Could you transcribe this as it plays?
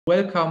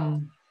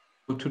Welcome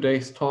to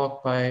today's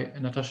talk by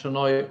Natasha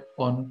Noy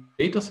on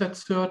Dataset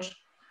Search.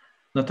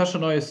 Natasha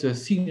Noy is a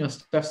senior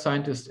staff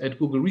scientist at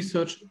Google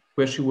Research,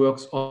 where she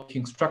works on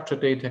making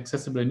structured data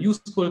accessible and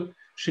useful.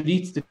 She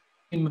leads the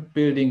team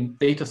building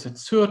Dataset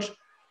Search,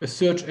 a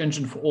search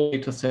engine for all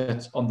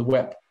datasets on the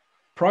web.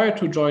 Prior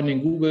to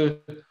joining Google,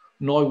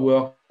 Noy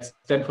worked at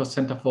Stanford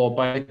Center for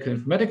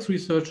Biomedical Informatics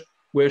Research,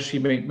 where she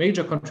made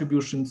major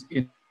contributions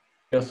in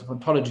areas of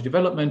ontology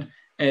development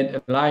and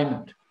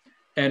alignment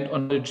and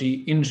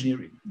ontology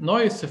engineering.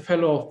 Noy is a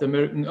fellow of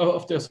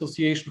the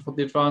Association for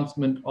the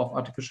Advancement of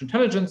Artificial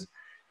Intelligence,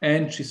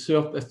 and she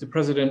served as the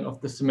president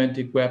of the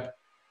Semantic Web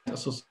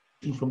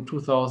Association from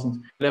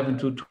 2011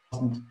 to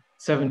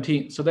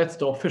 2017. So that's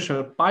the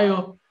official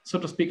bio, so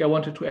to speak. I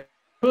wanted to add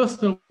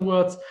personal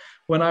words.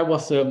 When I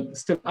was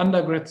still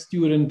undergrad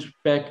student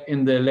back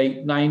in the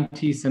late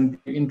 90s and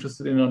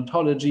interested in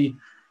ontology,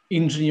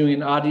 engineering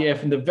and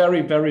RDF in the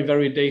very, very,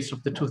 very days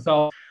of the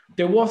 2000s,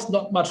 there was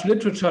not much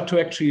literature to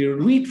actually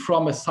read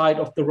from aside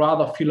of the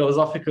rather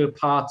philosophical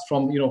parts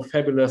from,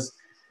 fabulous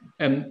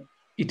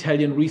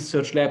Italian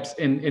research labs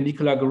in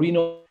Nicola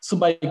Guarino. So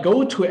my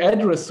go-to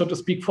address, so to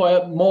speak,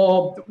 for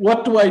more,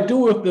 what do I do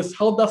with this?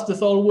 How does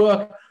this all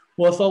work?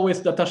 Was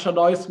always Natasha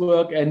Noy's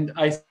work. And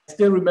I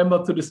still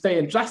remember to this day,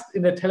 and just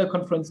in a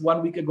teleconference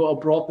 1 week ago,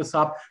 I brought this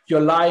up, your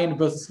line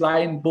versus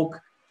line book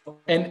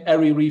and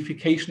array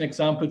reification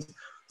examples.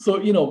 So,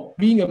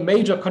 being a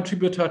major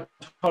contributor to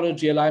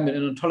ontology alignment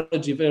and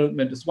ontology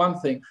development is one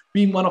thing.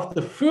 Being one of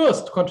the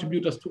first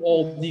contributors to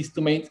all these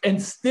domains and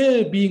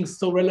still being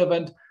so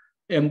relevant,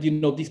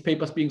 these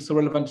papers being so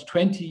relevant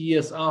 20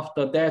 years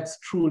after, that's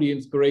truly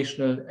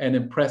inspirational and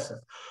impressive.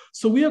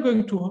 So we are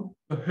going to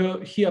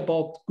hear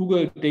about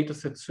Google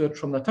Dataset Search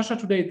from Natasha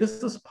today.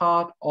 This is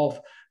part of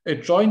a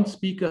joint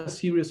speaker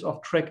series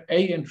of Track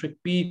A and Track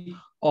B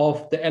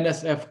of the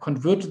NSF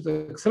Convergence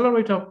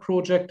Accelerator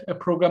project, a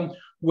program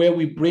where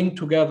we bring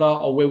together,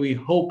 or where we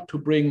hope to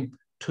bring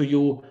to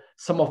you,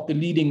 some of the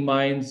leading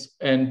minds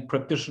and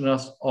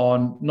practitioners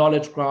on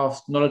knowledge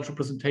graphs, knowledge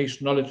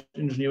representation, knowledge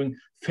engineering,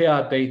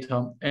 fair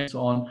data, and so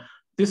on.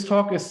 This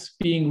talk is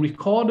being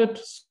recorded,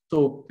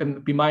 so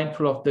be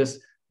mindful of this.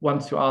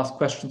 Once you ask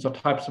questions or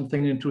type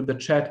something into the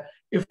chat,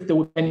 if there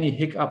were any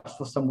hiccups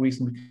for some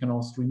reason, we can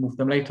also remove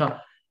them later.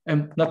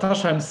 And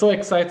Natasha, I'm so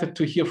excited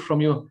to hear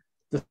from you.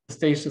 The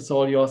stage is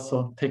all yours,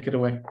 so take it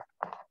away.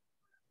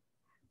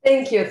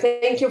 Thank you.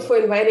 Thank you for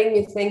inviting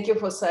me. Thank you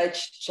for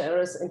such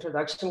generous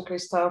introduction,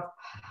 Christoph.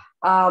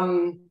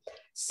 And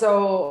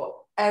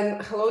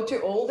hello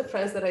to all the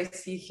friends that I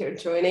see here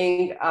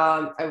joining.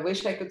 I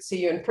wish I could see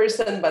you in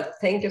person, but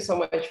thank you so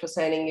much for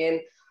signing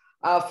in.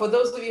 For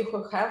those of you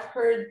who have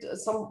heard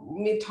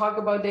me talk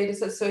about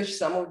Dataset Search,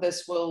 some of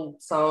this will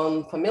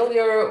sound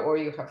familiar or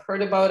you have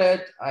heard about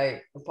it.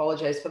 I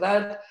apologize for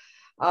that.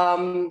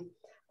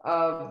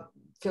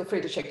 Feel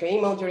free to check your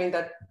email during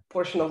that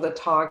portion of the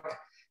talk,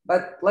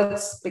 but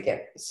let's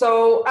begin.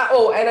 So,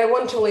 and I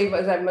want to leave,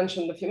 as I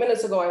mentioned a few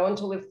minutes ago, I want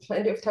to leave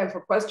plenty of time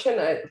for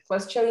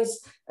questions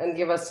and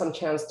give us some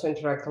chance to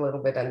interact a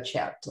little bit and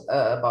chat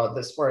about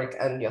this work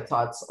and your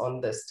thoughts on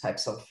these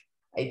types of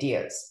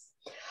ideas.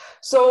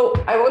 So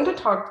I want to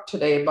talk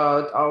today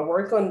about our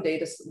work on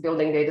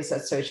building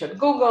Dataset Search at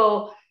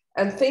Google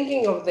and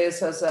thinking of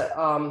this as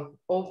an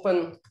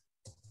open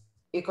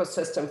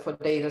ecosystem for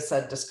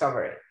dataset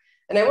discovery.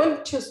 And I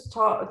want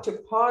to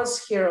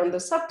pause here on the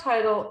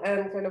subtitle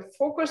and kind of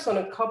focus on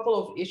a couple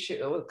of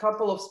issues, a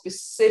couple of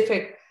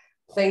specific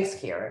things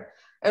here.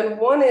 And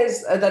one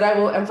is that I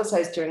will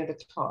emphasize during the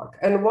talk.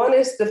 And one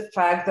is the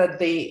fact that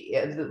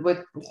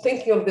we're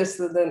thinking of this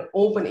as an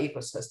open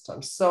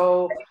ecosystem.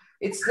 So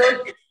it's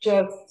not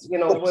just,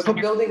 we're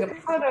building a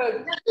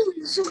product.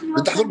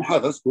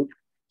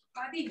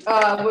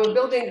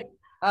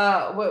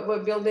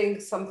 We're building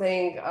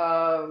something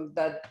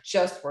that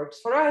just works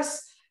for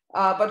us.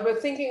 But we're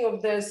thinking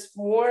of this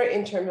more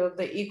in terms of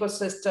the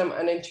ecosystem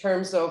and in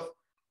terms of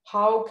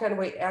how can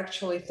we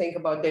actually think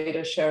about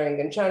data sharing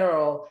in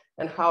general,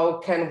 and how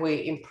can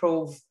we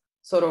improve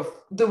sort of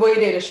the way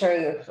data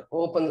sharing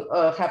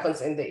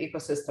happens in the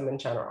ecosystem in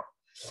general.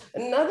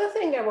 Another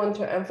thing I want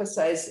to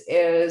emphasize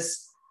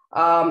is,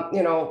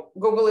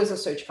 Google is a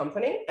search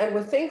company, and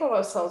we think of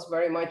ourselves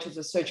very much as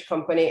a search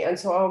company. And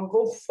so our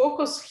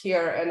focus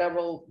here, and I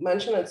will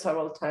mention it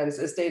several times,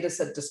 is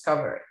dataset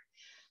discovery.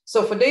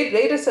 So for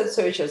dataset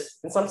searches,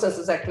 in some sense,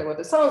 exactly what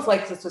it sounds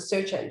like, it's a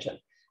search engine.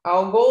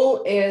 Our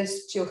goal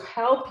is to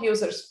help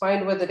users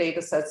find where the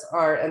datasets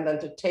are and then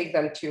to take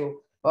them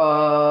to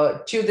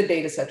the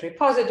dataset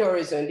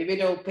repositories or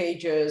individual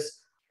pages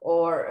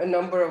or a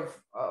number of,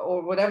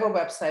 or whatever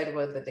website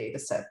where the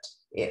dataset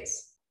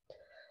is.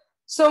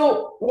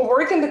 So we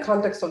work in the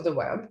context of the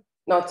web,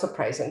 not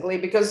surprisingly,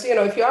 because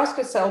if you ask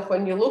yourself,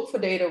 when you look for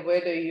data,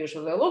 where do you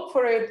usually look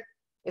for it?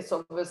 It's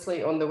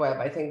obviously on the web.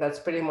 I think that's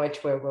pretty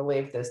much where we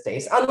live these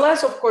days,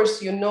 unless, of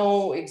course, you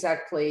know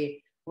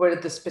exactly where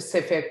the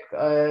specific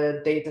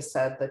data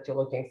set that you're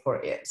looking for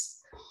is.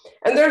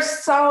 And there's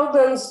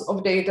thousands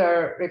of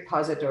data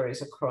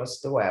repositories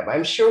across the web.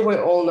 I'm sure we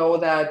all know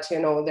that,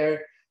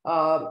 there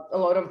a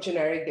lot of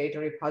generic data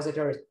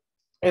repositories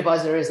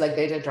like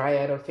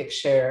DataDryad or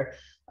Figshare.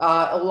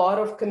 A lot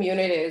of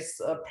communities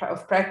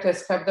of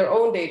practice have their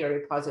own data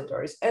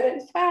repositories. And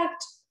in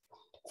fact,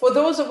 for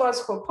those of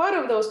us who are part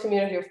of those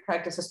community of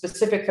practice, a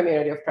specific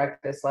community of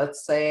practice,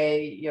 let's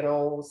say, you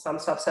know, some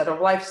subset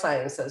of life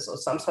sciences or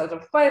some sort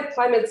of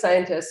climate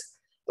scientists,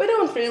 we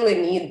don't really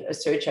need a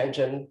search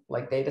engine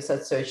like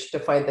Dataset Search to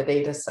find the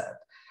data set.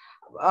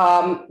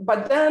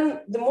 But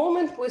then the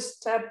moment we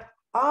step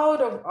out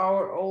of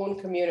our own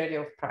community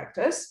of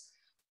practice,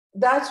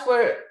 that's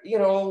where, you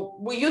know,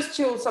 we used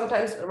to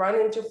sometimes run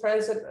into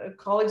friends and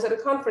colleagues at a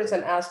conference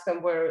and ask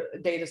them where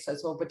data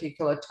sets of a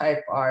particular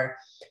type are.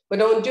 We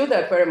don't do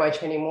that very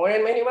much anymore.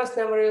 And many of us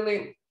never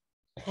really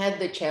had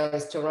the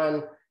chance to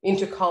run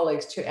into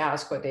colleagues to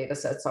ask what data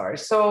sets are.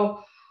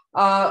 So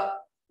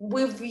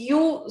we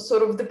view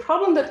sort of the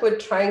problem that we're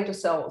trying to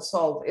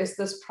solve is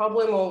this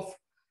problem of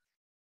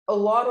a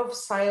lot of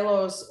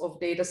silos of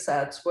data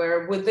sets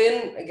where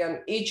within,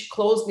 again, each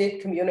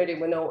close-knit community,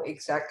 we know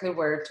exactly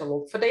where to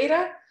look for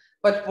data.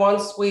 But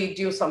once we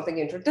do something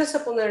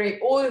interdisciplinary,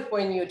 or if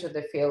we're new to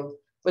the field,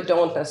 we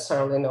don't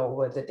necessarily know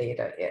where the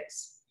data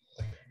is.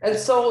 And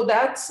so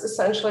that's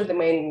essentially the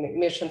main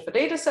mission for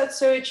Dataset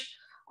Search.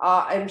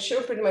 I'm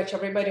sure pretty much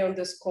everybody on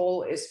this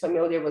call is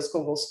familiar with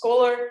Google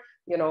Scholar.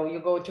 You know, you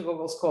go to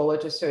Google Scholar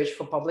to search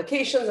for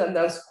publications, and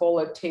then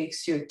Scholar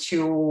takes you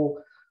to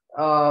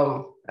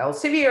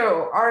Elsevier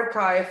or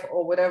Archive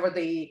or whatever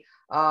the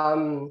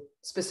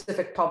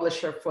specific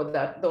publisher for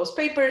those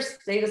papers.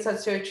 Dataset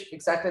Search,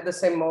 exactly the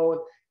same mode.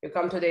 You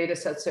come to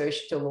Dataset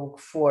Search to look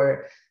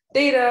for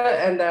data,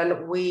 and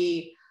then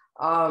we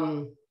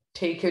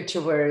take you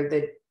to where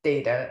the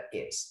data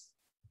is.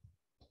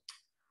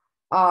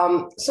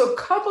 So a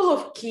couple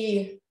of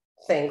key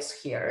things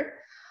here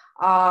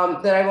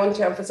that I want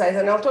to emphasize,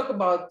 and I'll talk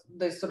about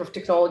the sort of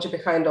technology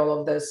behind all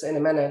of this in a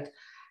minute.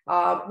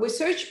 We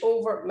search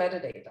over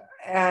metadata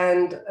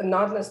and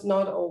not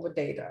over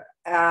data.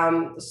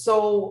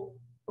 So,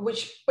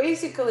 which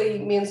basically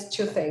means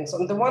two things.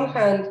 On the one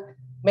hand,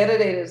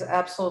 metadata is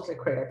absolutely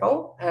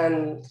critical.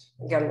 And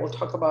again, we'll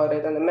talk about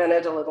it in a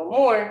minute a little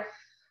more.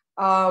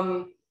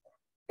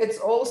 It's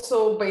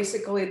also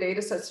basically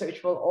Dataset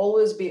Search will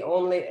always be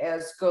only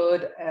as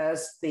good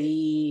as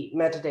the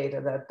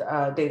metadata that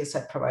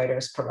dataset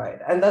providers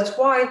provide. And that's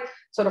why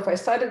sort of I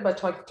started by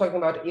talking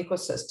about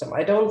ecosystem.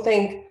 I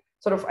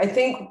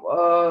think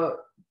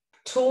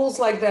tools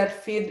like that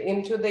feed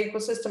into the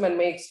ecosystem and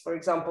makes, for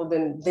example,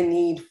 the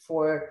need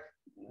for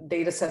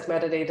dataset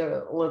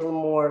metadata a little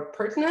more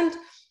pertinent.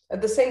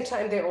 At the same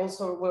time, we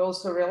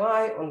also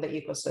rely on the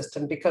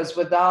ecosystem, because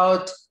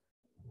without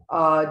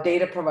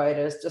data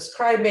providers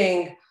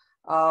describing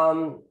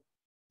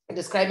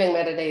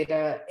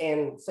metadata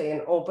in, say,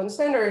 an open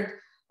standard,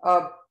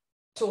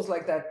 tools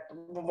like that,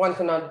 one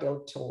cannot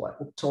build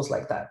tools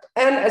like that.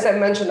 And as I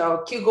mentioned,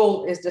 our key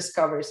goal is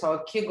discovery. So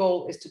our key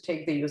goal is to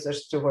take the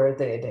users to where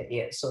the data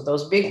is. So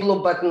those big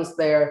blue buttons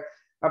there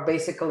are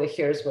basically,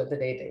 here's where the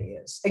data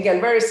is.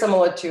 Again, very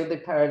similar to the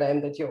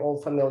paradigm that you're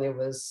all familiar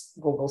with,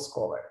 Google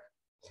Scholar.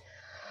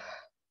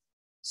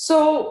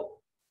 So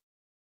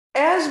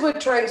as we're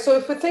trying, so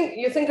if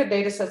you think of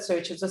Dataset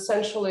Search is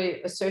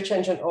essentially a search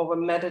engine over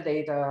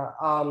metadata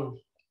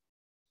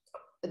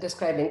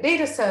describing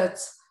data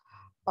sets.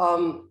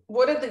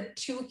 What are the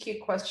two key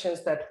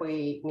questions that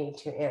we need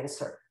to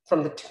answer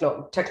from the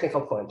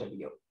technical point of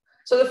view?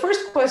 So the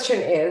first question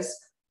is,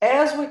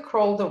 as we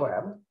crawl the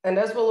web and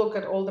as we look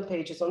at all the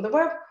pages on the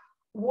web,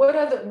 what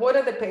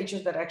are the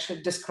pages that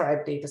actually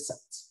describe data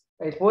sets,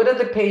 right? What are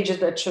the pages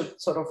that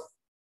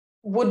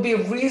would be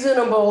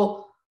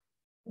reasonable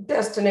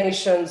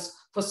destinations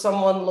for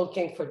someone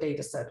looking for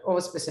data set or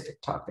a specific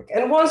topic?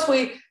 And once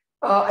we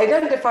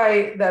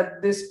identify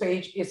that this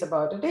page is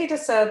about a data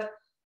set,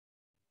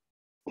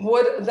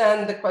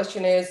 then the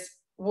question is,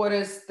 what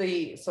is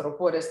the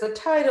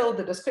title,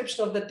 the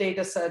description of the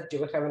data set? Do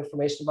we have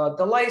information about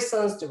the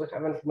license? Do we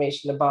have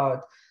information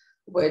about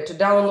where to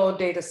download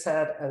data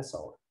set, and so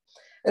on?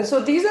 And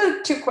so these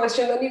are two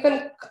questions, and you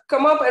can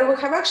come up, and we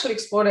have actually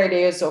explored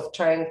ideas of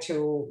trying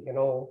to,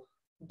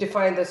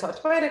 define this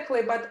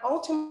automatically, but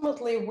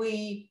ultimately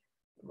we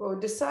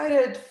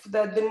decided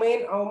that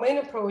our main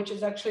approach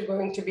is actually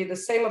going to be the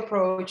same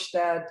approach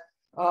that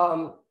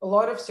a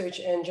lot of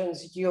search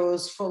engines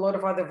use for a lot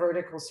of other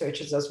vertical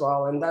searches as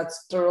well. And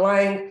that's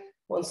relying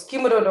on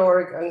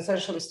schema.org and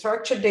essentially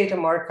structured data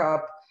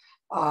markup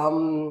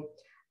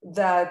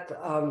that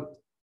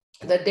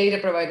data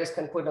providers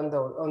can put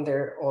on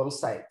their own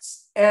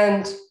sites.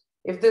 And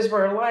if this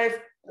were a live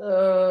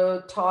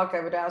talk, I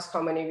would ask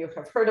how many of you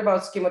have heard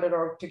about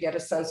schema.org to get a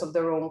sense of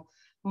the room.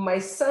 My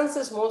sense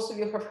is most of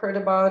you have heard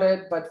about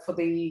it, but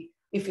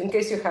if in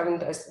case you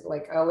haven't,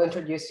 I'll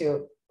introduce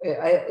you.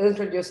 I'll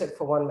introduce it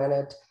for 1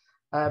 minute.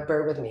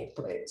 Bear with me,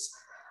 please.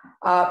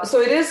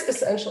 So it is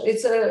essential.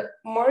 It's a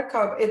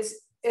markup. It's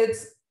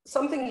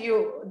something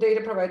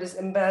data providers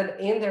embed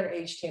in their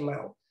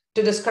HTML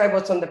to describe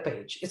what's on the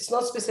page. It's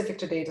not specific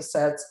to data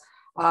sets.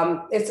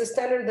 It's a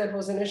standard that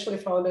was initially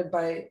founded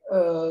by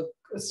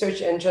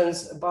search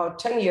engines about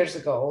 10 years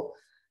ago.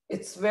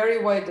 It's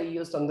very widely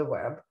used on the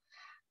web.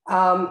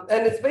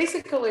 And it's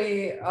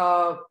basically,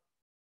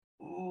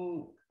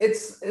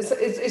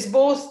 it's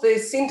both the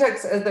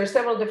syntax, there are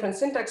several different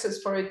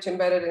syntaxes for it to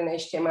embed it in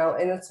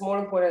HTML, and it's more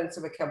important, it's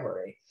a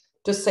vocabulary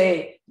to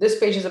say, this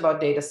page is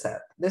about data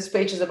set, this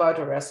page is about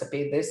a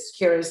recipe,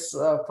 here's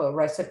for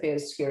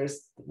recipes,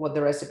 here's what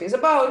the recipe is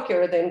about,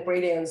 here are the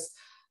ingredients,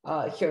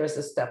 here is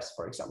the steps,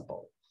 for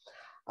example.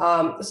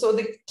 So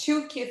the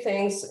two key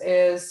things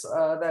is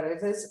that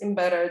it is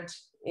embedded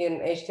in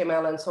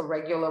HTML, and so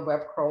regular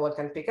web crawler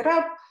can pick it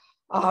up.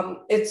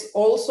 It's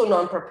also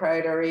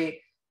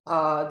non-proprietary.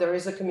 There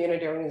is a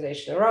community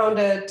organization around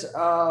it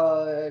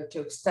to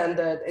extend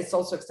it. It's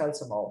also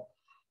extensible.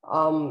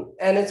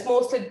 And it's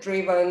mostly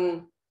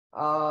driven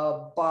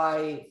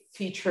by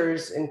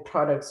features in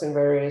products and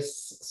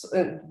various,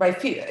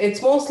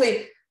 it's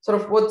mostly sort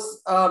of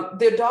what's,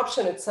 the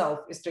adoption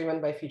itself is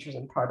driven by features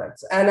and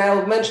products. And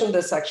I'll mention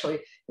this actually.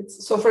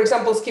 So for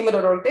example,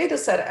 schema.org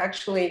dataset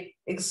actually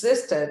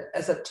existed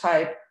as a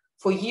type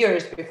for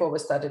years before we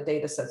started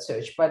Dataset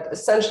Search, but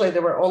essentially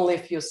there were only a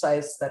few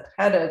sites that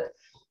had it.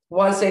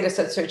 Once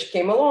Dataset Search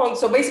came along,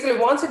 so basically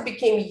once it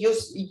became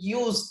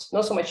used,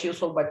 not so much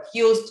useful, but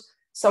used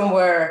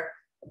somewhere,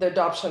 the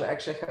adoption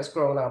actually has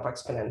grown up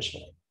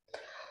exponentially.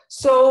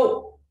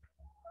 So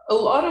a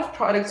lot of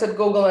products at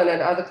Google and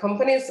at other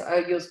companies, I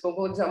use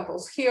Google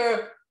examples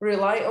here,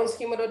 rely on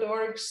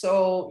schema.org.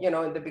 So, you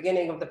know, in the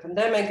beginning of the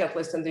pandemic, at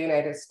least in the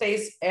United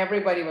States,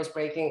 everybody was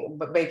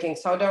baking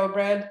sourdough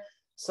bread.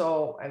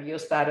 So I've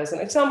used that as an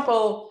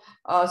example.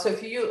 So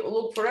if you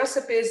look for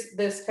recipes,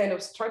 this kind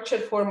of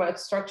structured format,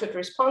 structured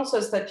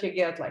responses that you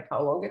get, like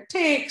how long it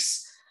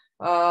takes,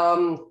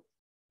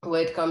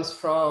 where it comes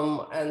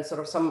from, and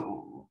sort of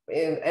some,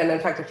 and in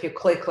fact, if you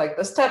click like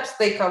the steps,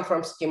 they come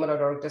from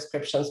schema.org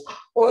descriptions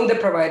on the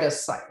provider's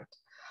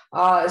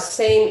site.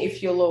 Same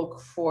if you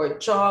look for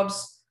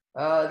jobs,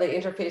 the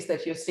interface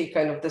that you see,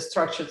 kind of the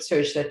structured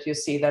search that you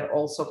see, that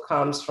also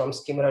comes from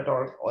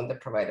schema.org on the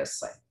provider's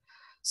site.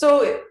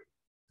 So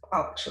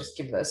I'll actually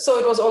skip this. So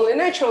it was only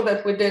natural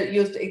that we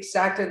used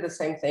exactly the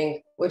same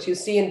thing. What you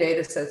see in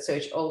Dataset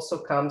Search also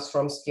comes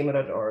from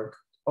schema.org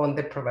on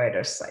the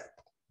provider's site.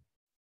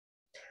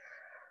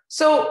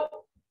 So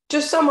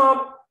to sum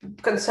up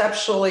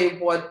conceptually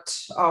what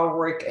our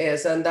work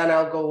is, and then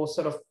I'll go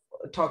sort of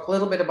talk a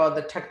little bit about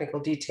the technical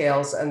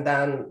details and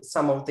then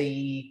some of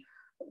the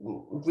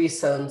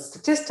recent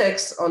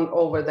statistics on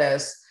over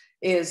this,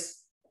 is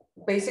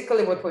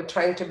basically what we're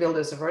trying to build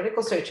is a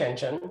vertical search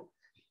engine.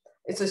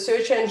 It's a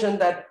search engine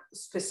that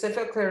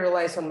specifically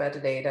relies on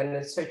metadata, and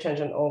it's a search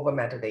engine over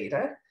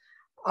metadata.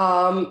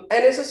 And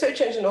it's a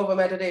search engine over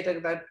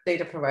metadata that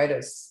data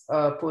providers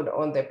put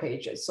on their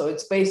pages. So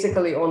it's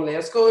basically only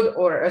as good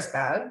or as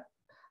bad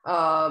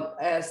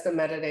as the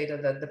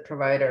metadata that the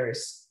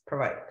providers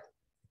provide.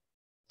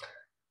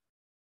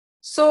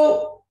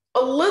 So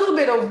a little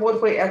bit of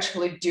what we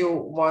actually do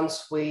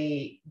once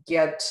we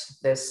get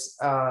this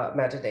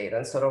metadata,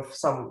 and sort of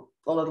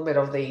a little bit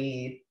of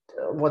the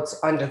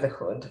what's under the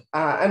hood.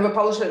 And we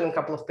published it in a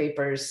couple of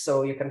papers,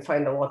 so you can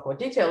find a lot more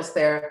details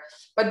there.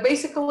 But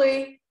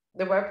basically,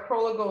 the web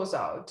crawler goes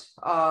out.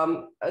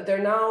 There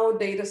are now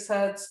data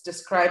sets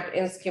described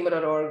in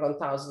schema.org on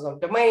thousands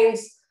of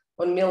domains,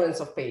 on millions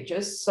of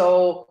pages.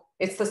 So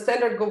it's the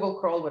standard Google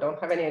crawl. We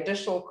don't have any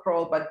additional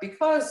crawl, but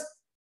because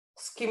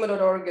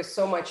schema.org is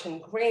so much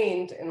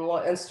ingrained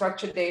in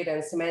structured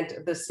data,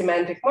 and the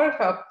semantic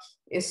markup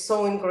is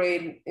so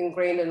ingrained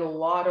in a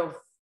lot of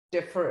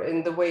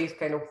in the way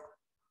kind of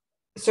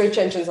search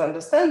engines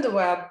understand the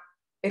web,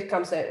 it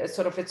comes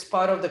it's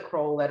part of the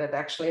crawl that it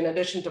actually, in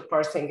addition to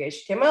parsing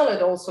HTML,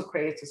 it also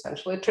creates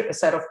essentially a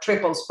set of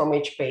triples from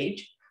each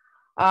page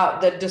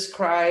that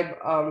describe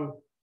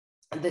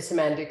the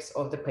semantics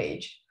of the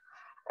page.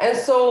 And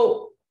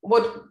so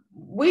what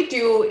we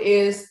do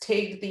is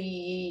take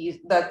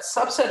that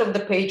subset of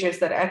the pages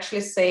that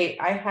actually say,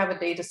 I have a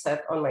data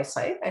set on my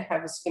site, I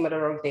have a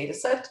schema.org data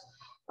set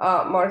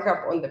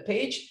markup on the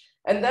page.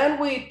 And then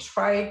we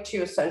try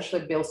to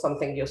essentially build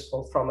something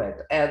useful from it,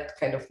 add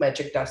kind of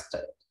magic dust to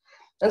it.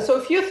 And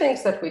so a few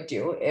things that we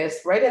do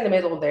is right in the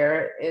middle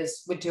there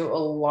is we do a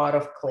lot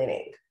of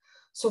cleaning.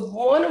 So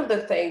one of the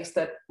things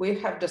that we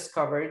have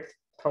discovered,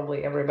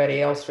 probably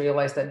everybody else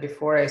realized that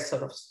before, I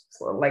sort of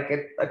like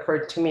it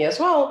occurred to me as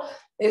well,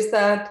 is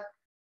that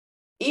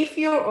if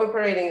you're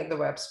operating at the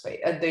web space,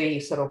 at the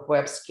sort of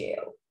web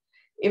scale,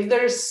 if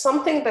there's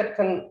something that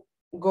can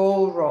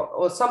go wrong,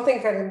 or something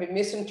can be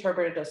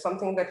misinterpreted, or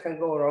something that can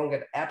go wrong,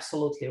 it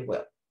absolutely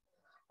will.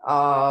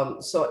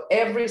 So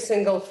every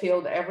single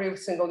field, every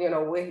single,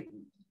 way,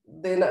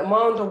 the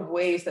amount of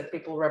ways that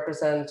people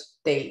represent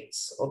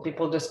dates, or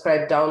people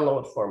describe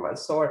download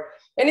formats, or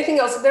anything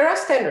else, there are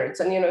standards.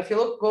 And if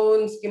you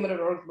go on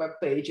schema.org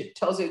webpage, it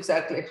tells you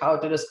exactly how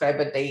to describe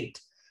a date.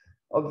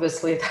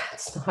 Obviously,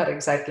 that's not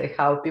exactly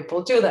how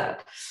people do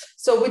that.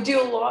 So we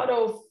do a lot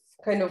of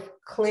kind of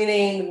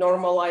cleaning,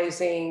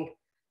 normalizing,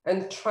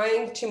 and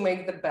trying to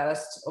make the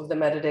best of the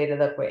metadata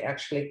that we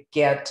actually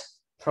get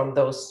from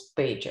those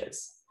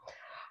pages.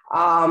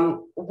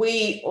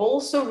 We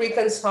also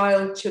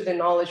reconcile to the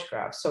knowledge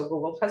graph. So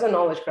Google has a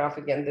knowledge graph.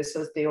 Again, this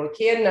is the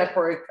OKN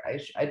network.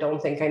 I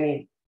don't think I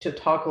need to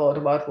talk a lot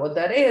about what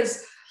that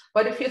is.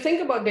 But if you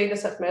think about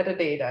dataset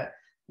metadata,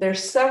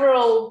 there's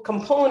several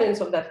components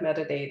of that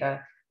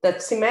metadata that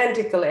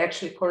semantically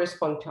actually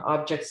correspond to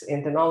objects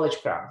in the knowledge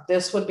graph.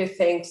 This would be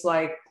things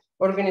like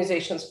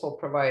organizations for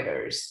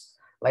providers,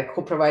 like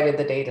who provided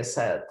the data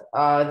set,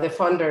 the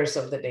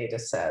funders of the data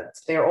set.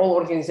 They're all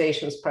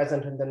organizations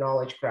present in the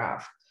knowledge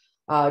graph.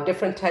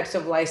 Different types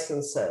of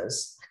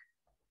licenses,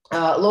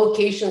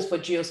 locations for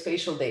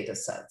geospatial data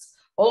sets.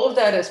 All of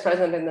that is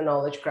present in the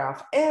knowledge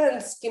graph,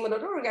 and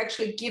schema.org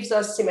actually gives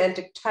us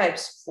semantic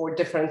types for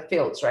different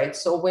fields, right?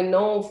 So we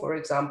know, for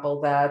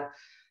example, that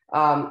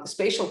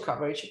spatial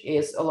coverage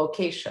is a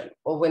location,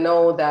 or we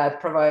know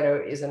that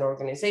provider is an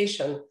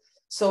organization.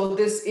 So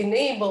this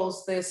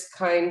enables this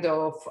kind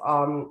of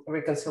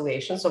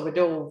reconciliation. So we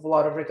do a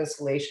lot of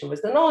reconciliation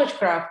with the knowledge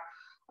graph,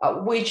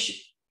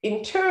 which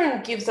in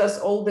turn gives us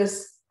all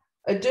this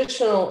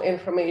additional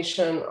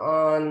information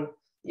on,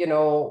 you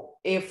know,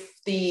 if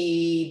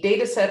the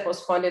data set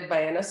was funded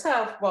by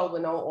NSF, well,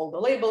 we know all the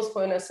labels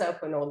for NSF,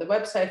 we know the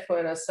website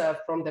for NSF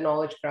from the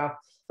knowledge graph.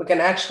 We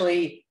can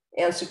actually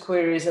answer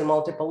queries in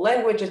multiple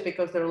languages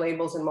because there are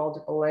labels in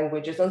multiple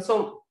languages. And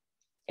so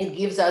it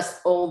gives us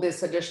all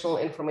this additional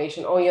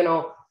information. Oh, you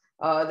know,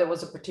 there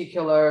was a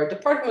particular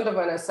department of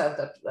NSF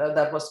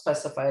that was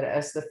specified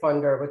as the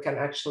funder. We can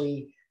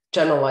actually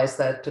generalize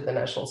that to the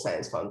National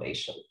Science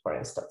Foundation, for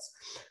instance.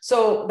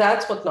 So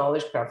that's what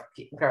knowledge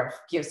graph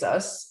gives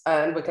us.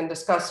 And we can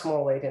discuss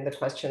more later in the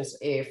questions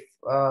if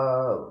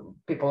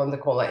people in the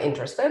call are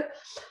interested.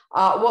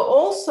 Well,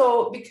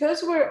 also,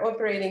 because we're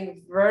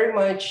operating very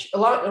much, a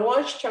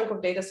large chunk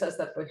of data sets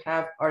that we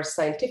have are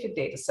scientific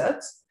data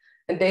sets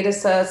and data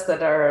sets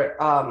that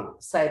are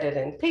cited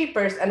in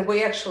papers. And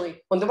we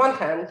actually, on the one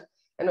hand,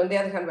 and on the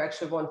other hand, we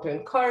actually want to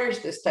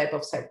encourage this type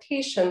of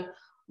citation.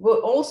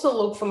 We'll also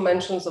look for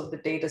mentions of the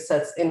data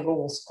sets in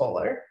Google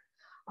Scholar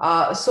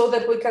so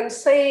that we can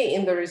say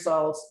in the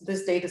results,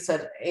 this data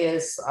set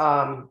is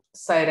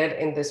cited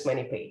in this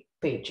many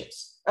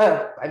pages.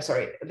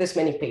 This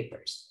many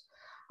papers.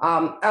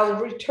 I'll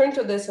return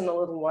to this in a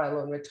little while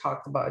when we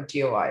talk about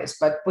DOIs,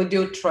 but we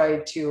do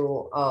try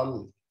to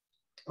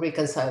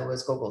reconcile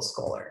with Google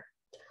Scholar.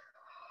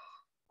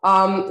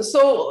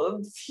 So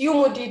a few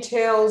more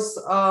details.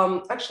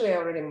 Actually, I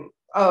already,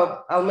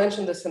 I'll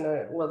mention this in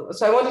a little.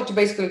 So I wanted to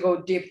basically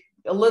go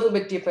a little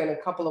bit deeper in a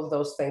couple of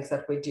those things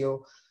that we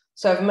do.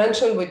 So I've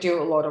mentioned we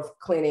do a lot of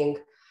cleaning.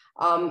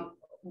 A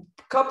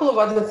couple of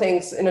other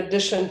things in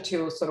addition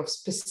to sort of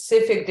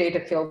specific data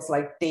fields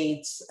like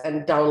dates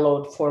and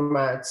download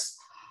formats.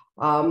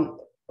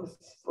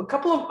 A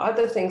couple of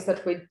other things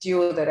that we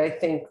do that I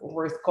think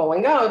worth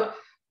calling out,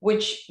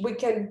 which we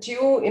can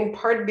do in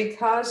part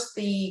because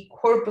the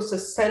corpus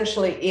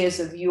essentially is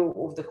a view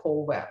of the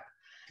whole web.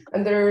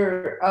 And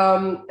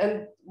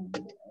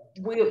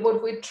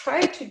what we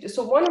try to do,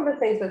 so one of the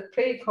things that's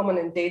pretty common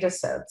in data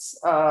sets,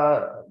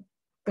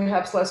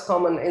 perhaps less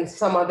common in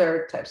some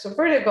other types of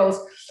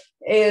verticals,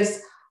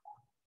 is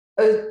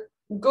a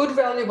good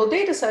valuable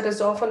data set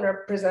is often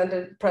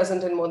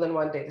present in more than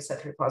one data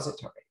set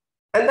repository.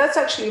 And that's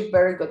actually a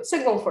very good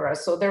signal for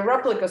us. So there are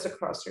replicas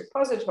across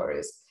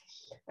repositories.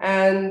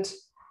 And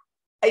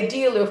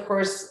ideally, of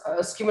course,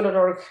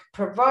 schema.org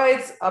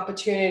provides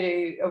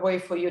opportunity, a way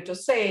for you to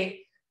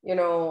say, you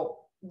know,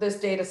 this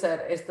data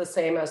set is the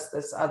same as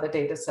this other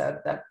data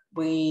set that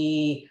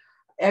we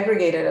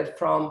aggregated it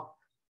from.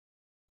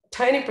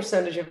 Tiny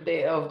percentage of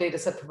data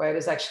set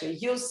providers actually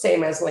use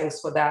same as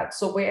links for that.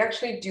 So we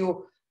actually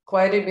do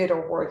quite a bit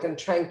of work in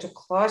trying to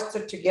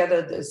cluster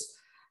together this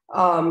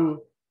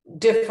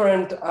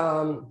different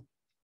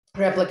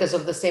replicas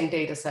of the same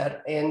data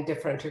set in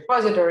different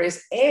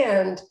repositories,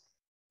 and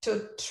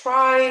to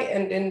try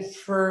and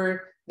infer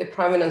the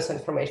provenance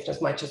information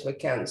as much as we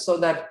can, so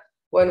that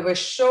when we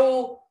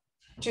show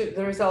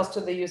the results to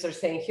the user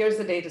saying, here's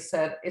the data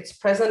set, it's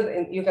present,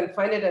 and you can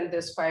find it in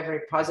these 5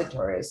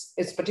 repositories.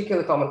 It's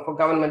particularly common for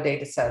government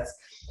data sets,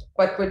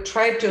 but we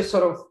try to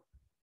sort of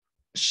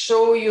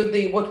show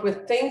you what we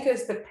think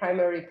is the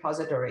primary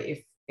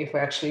repository if we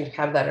actually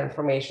have that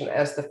information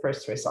as the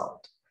first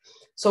result.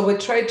 So we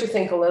try to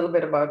think a little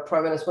bit about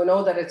provenance. We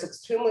know that it's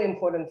extremely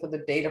important for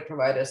the data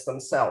providers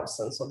themselves.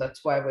 And so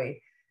that's why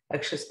we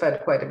actually spend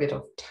quite a bit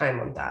of time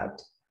on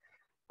that.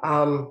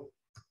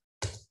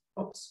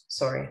 Oops,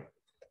 sorry.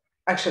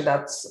 Actually,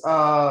 that's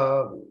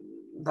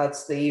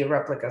the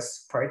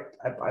replicas part.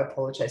 I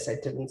apologize, I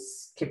didn't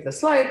skip the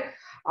slide.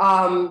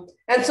 And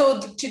so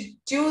to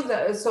do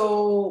that,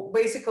 so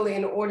basically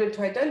in order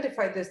to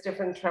identify these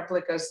different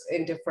replicas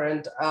in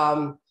different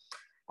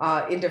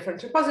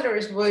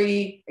repositories,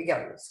 we,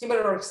 again,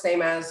 schema.org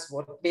same as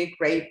would be a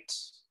great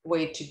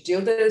way to do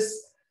this.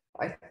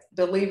 I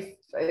believe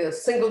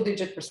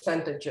single-digit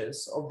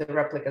percentages of the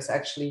replicas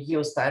actually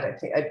use that.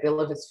 I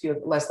believe it's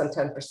less than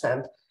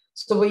 10%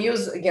 So we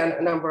use, again,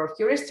 a number of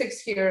heuristics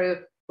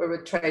here where we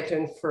try to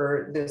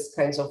infer this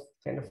kind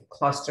of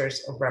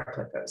clusters of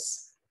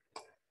replicas.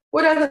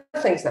 What are the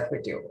things that we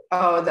do?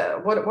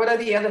 What are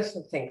the other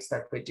things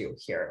that we do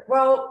here?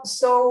 Well,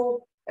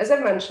 so as I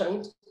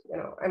mentioned,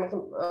 I'm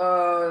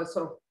sort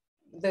of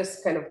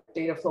this kind of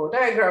data flow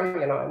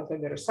diagram. I'm a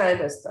computer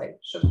scientist. I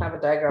should have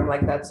a diagram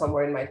like that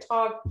somewhere in my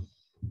talk.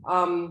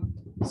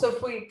 So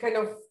if we kind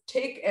of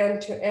take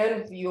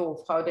end-to-end view of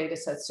how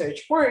dataset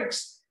search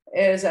works,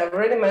 as I've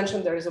already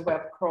mentioned, there is a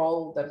web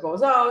crawl that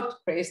goes out,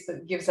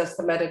 gives us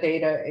the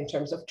metadata in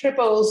terms of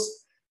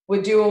triples.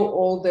 We do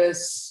all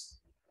this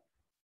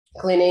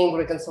cleaning,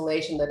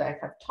 reconciliation that I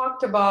have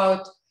talked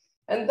about,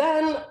 and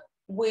then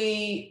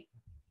we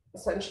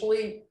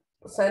essentially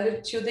send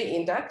it to the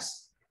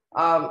index.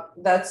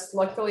 That's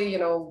luckily,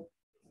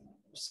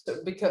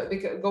 because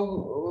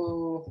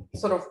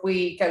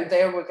we can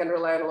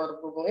rely on a lot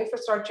of Google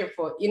infrastructure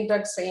for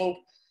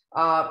indexing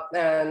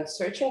and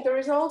searching the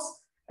results.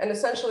 And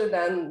essentially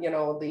then,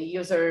 the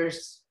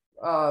users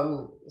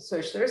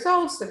search the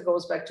results, it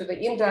goes back to the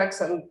index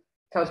and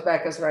comes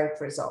back as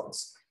ranked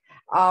results.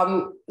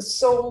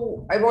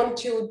 So I want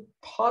to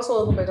pause a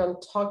little bit and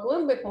talk a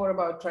little bit more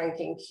about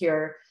ranking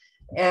here.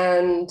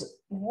 And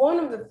one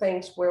of the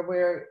things where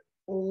we're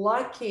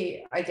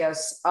lucky, I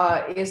guess,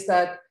 is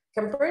that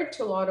compared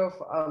to a lot of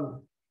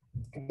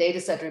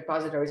dataset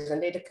repositories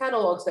and data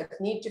catalogs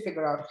that need to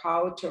figure out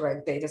how to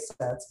rank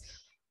datasets,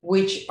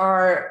 which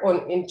are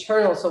on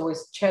internal, so we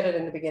chatted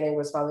in the beginning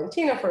with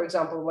Valentina, for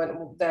example,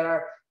 when there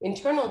are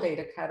internal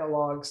data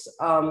catalogs.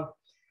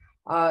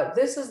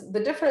 This is the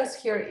difference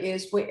here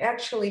is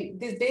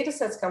these data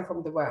sets come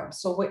from the web.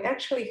 So we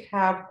actually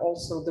have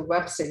also the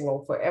web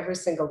signal for every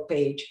single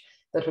page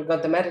that we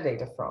got the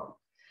metadata from.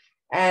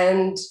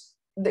 And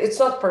it's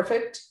not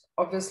perfect,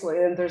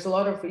 obviously, and there's a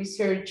lot of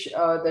research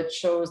that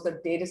shows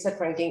that data set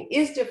ranking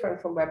is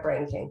different from web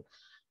ranking.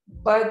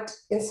 But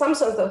in some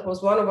sense, that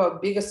was one of our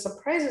biggest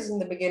surprises in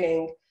the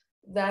beginning,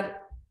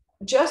 that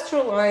just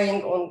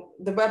relying on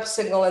the web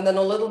signal and then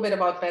a little bit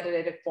about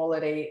metadata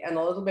quality and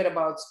a little bit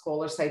about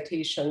scholar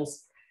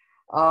citations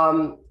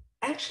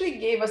actually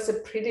gave us a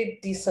pretty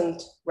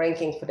decent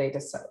ranking for data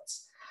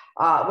sets.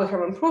 We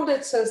have improved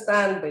it since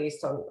then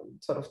based on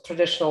sort of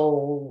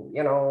traditional,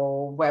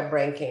 web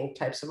ranking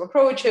types of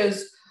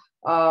approaches.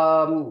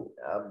 But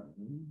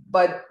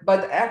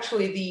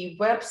actually the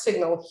web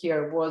signal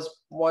here was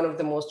one of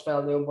the most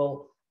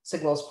valuable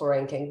signals for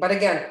ranking. But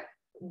again,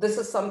 this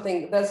is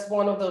that's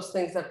one of those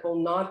things that will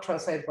not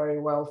translate very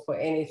well for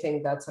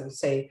anything that's,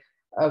 say,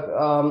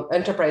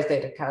 enterprise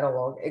data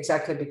catalog,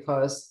 exactly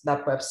because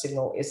that web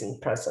signal isn't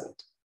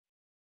present.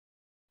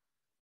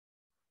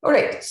 All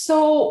right,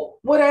 so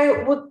what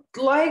I would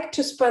like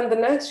to spend the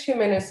next few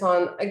minutes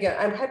on, again,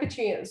 I'm happy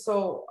to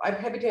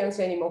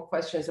answer any more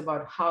questions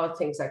about how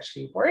things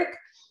actually work,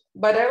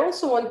 but I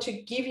also want to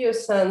give you a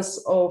sense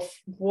of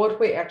what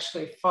we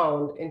actually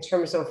found in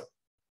terms of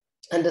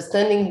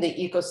understanding the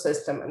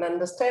ecosystem and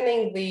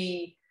understanding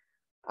the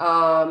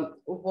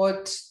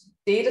what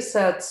data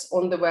sets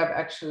on the web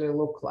actually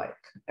look like.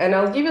 And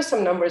I'll give you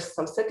some numbers,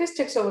 some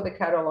statistics over the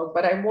catalog,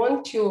 but I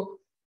want to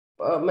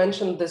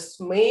mention this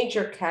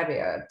major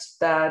caveat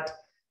that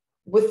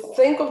we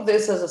think of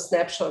this as a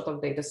snapshot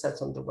of data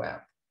sets on the web.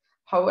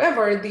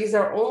 However, these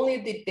are only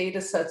the data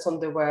sets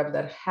on the web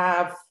that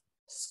have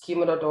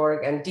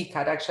schema.org and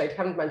DCAT. Actually, I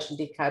haven't mentioned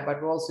DCAT,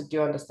 but we also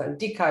do understand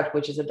DCAT,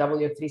 which is a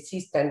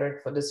W3C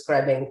standard for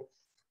describing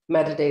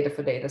metadata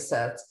for data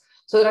sets.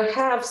 So that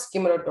have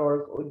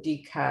schema.org or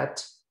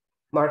DCAT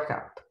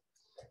markup.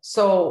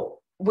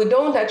 So we're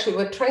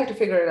trying to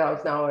figure it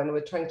out now, and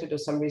we're trying to do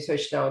some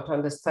research now to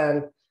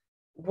understand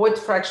what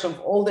fraction of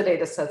all the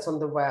data sets on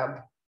the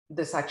web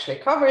this actually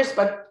covers.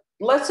 But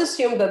let's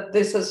assume that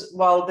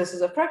while this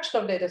is a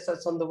fraction of data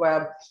sets on the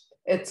web,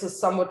 it's a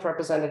somewhat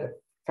representative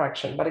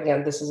fraction. But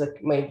again, this is a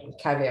main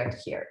caveat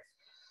here.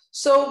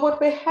 So what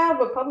we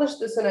published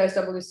this in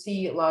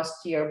ISWC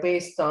last year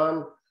based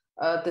on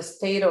the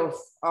state of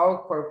our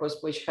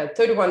corpus, which had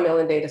 31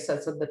 million data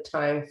sets at the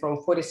time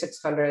from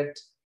 4,600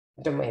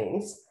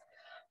 domains.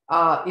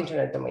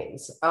 Internet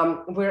domains.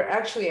 We're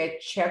actually, I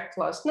checked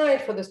last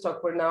night for this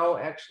talk, we're now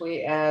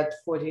actually at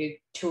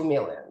 42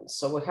 million.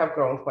 So we have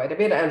grown quite a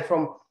bit, and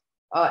from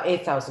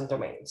 8,000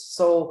 domains.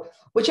 So,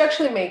 which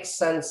actually makes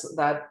sense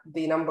that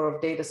the number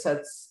of data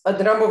sets,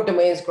 the number of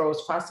domains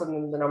grows faster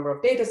than the number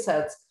of data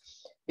sets,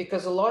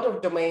 because a lot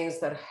of domains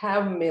that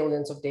have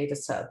millions of data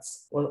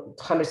sets, or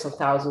hundreds of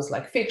thousands,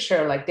 like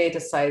Figshare, like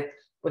DataSite,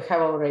 we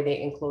have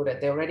already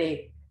included. They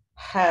already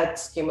had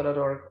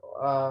schema.org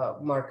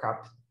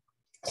markup.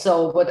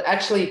 So, but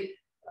actually,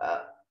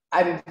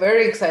 I'm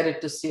very excited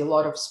to see a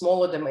lot of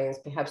smaller domains,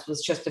 perhaps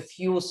with just a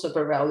few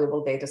super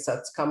valuable data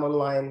sets, come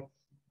online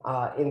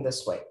in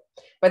this way.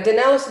 But the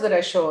analysis that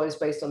I show is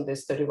based on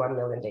these 31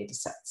 million data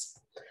sets.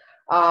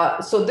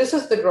 So this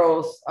is the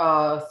growth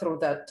through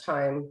that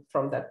time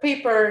from that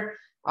paper.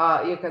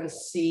 You can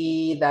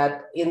see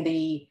that in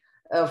the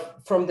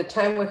from the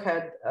time we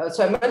had,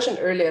 so I mentioned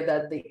earlier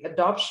that the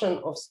adoption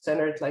of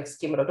standards like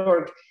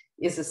schema.org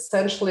is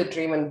essentially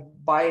driven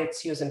by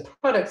its use in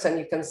products. And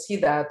you can see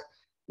that,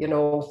 you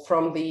know,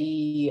 from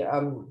the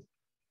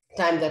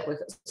time that we,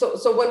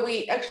 so when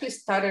we actually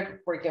started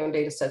working on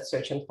dataset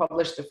search and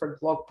published different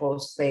blog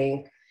posts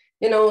saying,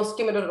 you know,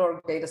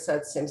 schema.org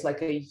dataset seems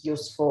like a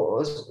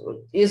useful,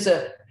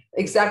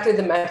 exactly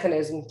the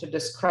mechanism to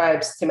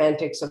describe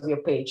semantics of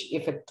your page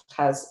if it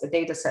has a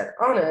dataset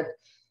on it.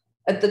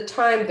 At the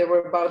time, there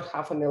were about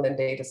 500,000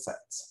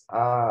 datasets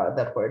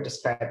that were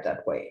described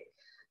that way.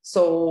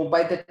 So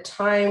by the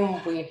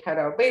time we had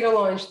our beta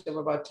launch, there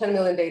were about 10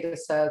 million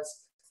datasets,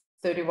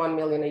 31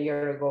 million a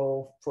year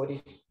ago,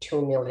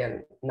 42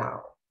 million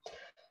now.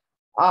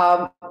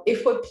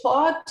 If we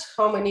plot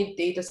how many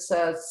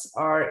datasets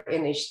are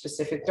in each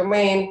specific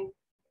domain,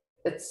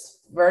 it's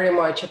very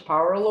much a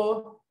power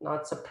law,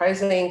 not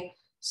surprising.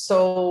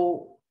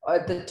 So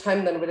at the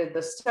time that we did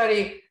the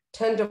study,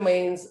 10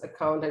 domains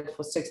accounted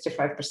for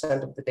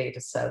 65% of the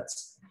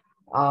datasets.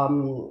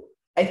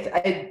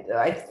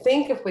 I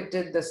think if we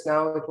did this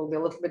now, it will be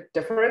a little bit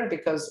different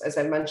because, as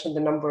I mentioned,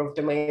 the number of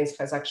domains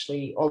has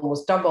actually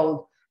almost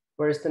doubled,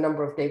 whereas the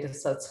number of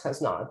datasets has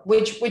not,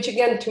 which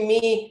again, to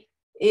me,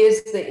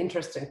 is the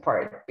interesting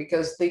part,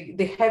 because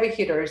the heavy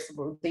hitters,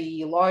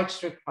 the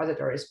large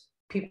repositories,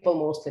 people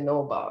mostly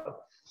know about.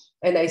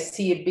 And I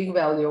see a big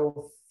value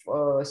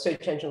of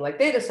search engine like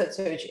Dataset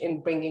Search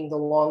in bringing the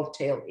long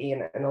tail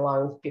in and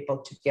allowing people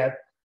to get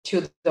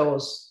to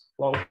those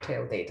long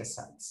tail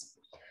datasets.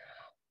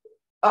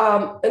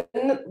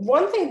 And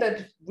one thing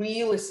that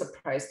really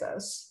surprised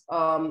us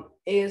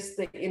is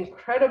the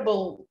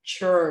incredible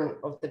churn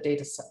of the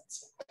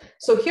datasets.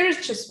 So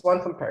here's just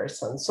one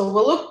comparison. So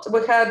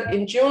we had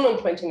in June of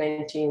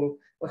 2019,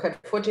 we had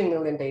 14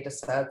 million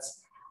datasets.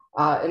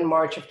 In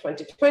March of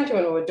 2020,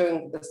 when we were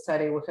doing the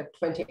study, we had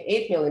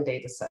 28 million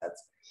datasets,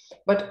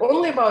 but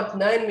only about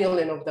 9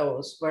 million of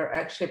those were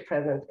actually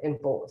present in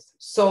both.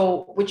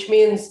 So, which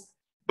means,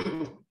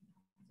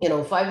 you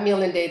know, 5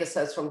 million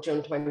datasets from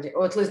June 20,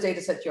 or at least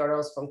dataset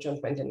URLs from June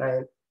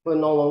 29 were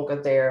no longer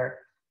there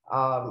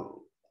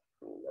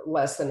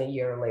less than a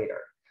year later.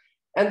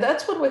 And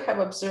that's what we have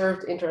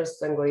observed,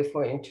 interestingly,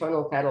 for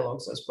internal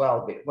catalogs as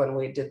well, when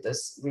we did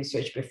this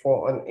research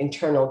before on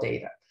internal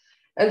data.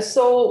 And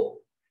so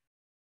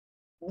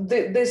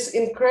this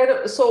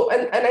incredible, so,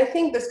 and I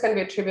think this can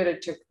be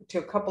attributed to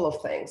a couple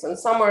of things. And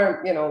some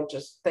are, you know,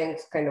 just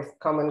things kind of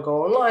come and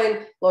go online.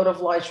 A lot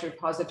of large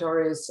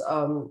repositories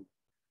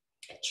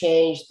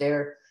change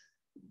there's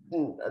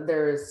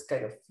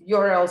kind of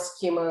URL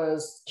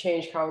schemas,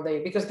 change how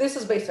they, because this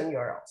is based on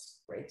URLs,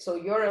 right? So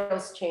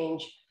URLs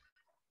change.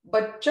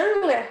 But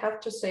generally, I have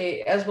to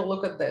say, as we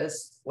look at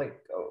this, like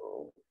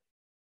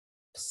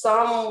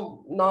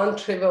some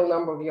non-trivial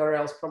number of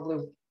URLs,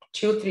 probably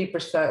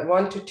 2-3%,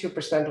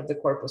 1-2% of the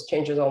corpus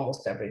changes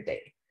almost every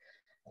day,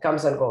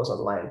 comes and goes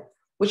online,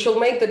 which will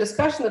make the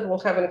discussion that we'll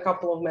have in a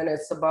couple of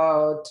minutes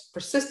about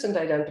persistent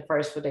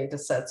identifiers for data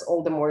sets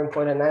all the more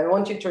important. I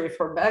want you to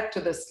refer back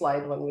to this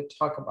slide when we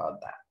talk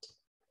about that.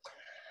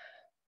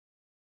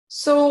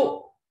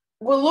 So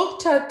we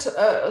looked at,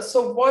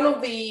 so one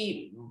of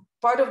the,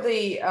 part of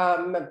the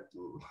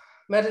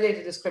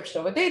metadata description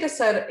of a data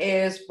set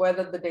is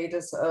whether the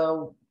data,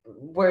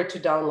 where to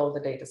download the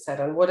data set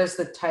and what is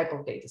the type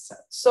of data set.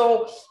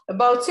 So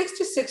about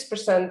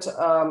 66%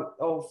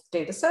 of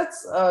data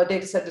sets,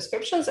 data set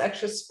descriptions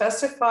actually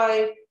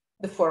specify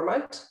the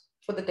format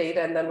for the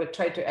data, and then we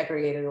try to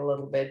aggregate it a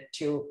little bit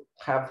to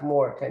have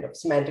more kind of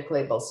semantic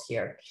labels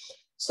here.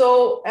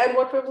 So, and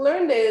what we've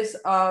learned is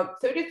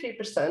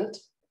 33%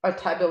 are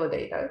tabular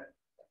data,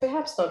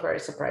 perhaps not very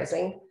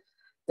surprising.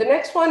 The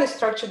next one is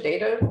structured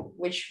data,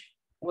 which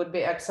would be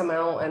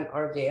XML and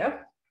RDF.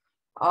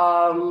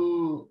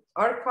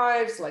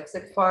 Archives like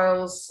zip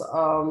files,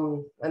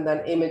 and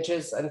then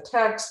images and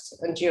text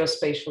and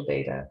geospatial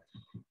data.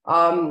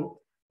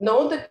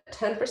 Note that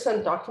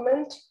 10%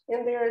 document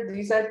in there,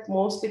 these are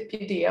mostly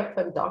PDF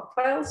and doc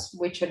files,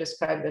 which are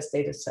described as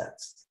data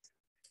sets,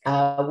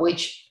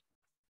 which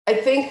I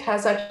think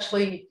has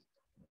actually,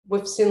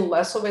 we've seen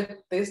less of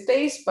it these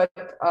days, but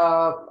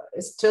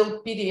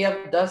still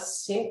PDF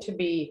does seem to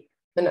be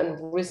an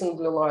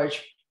unreasonably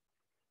large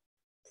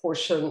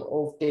portion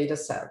of data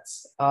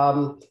sets.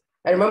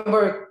 I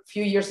remember a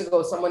few years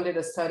ago, someone did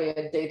a study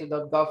at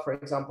data.gov, for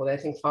example, I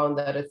think found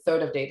that a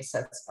third of data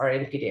sets are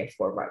in PDF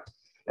format.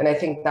 And I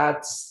think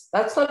that's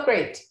not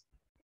great,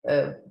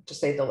 to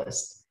say the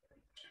least.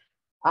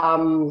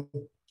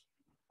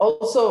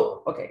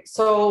 Also, okay,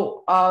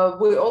 so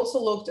we also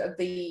looked at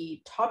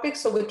the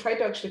topics. So we tried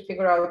to actually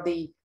figure out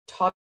the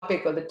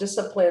topic or the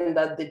discipline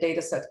that the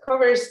data set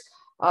covers.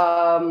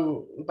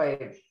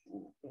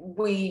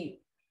 We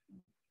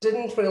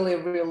didn't really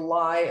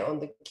rely on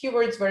the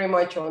keywords very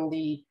much on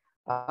the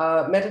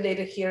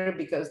metadata here,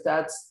 because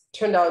that's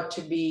turned out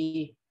to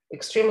be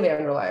extremely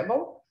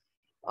unreliable.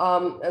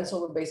 And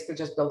so we basically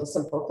just built a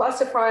simple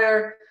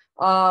classifier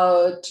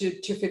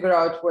to figure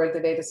out where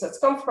the data sets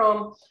come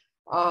from.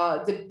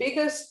 The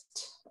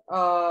biggest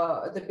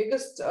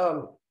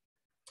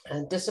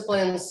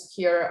disciplines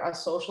here are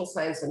social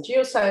science and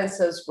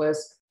geosciences, with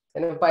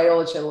and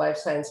biology and life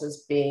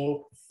sciences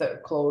being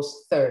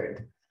close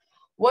third.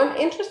 One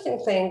interesting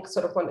thing,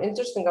 one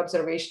interesting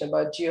observation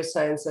about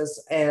geosciences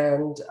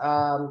and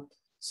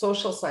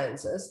social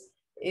sciences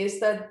is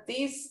that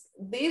these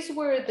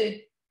were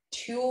the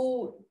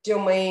two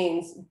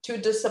domains, two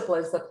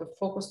disciplines that we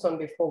focused on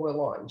before we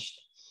launched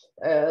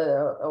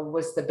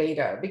with the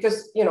beta,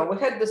 because we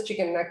had this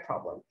chicken and egg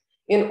problem.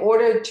 In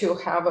order to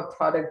have a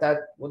product that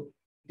would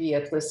be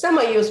at least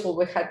semi-useful,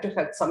 we had to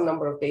have some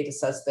number of data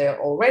sets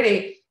there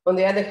already. On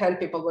the other hand,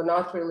 people were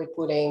not really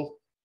putting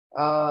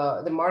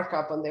the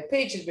markup on their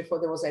pages before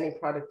there was any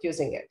product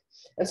using it.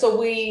 And so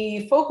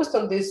we focused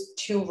on these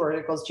two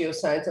verticals,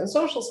 geoscience and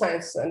social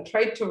science, and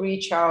tried to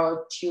reach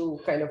out to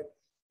kind of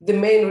the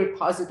main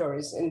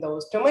repositories in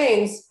those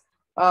domains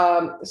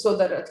so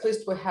that at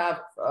least we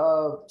have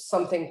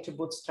something to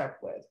bootstrap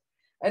with.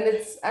 And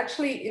it's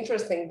actually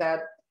interesting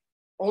that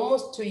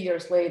almost 2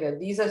 years later,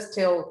 these are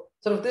still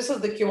this is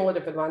the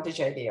cumulative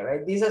advantage idea,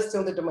 right? These are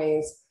still the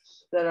domains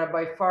that are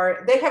by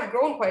far, they have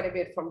grown quite a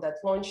bit from that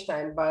launch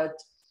time, but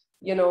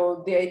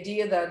the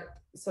idea that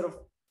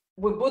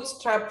we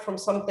bootstrap from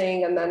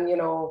something, and then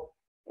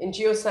in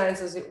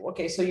geosciences,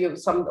 okay, so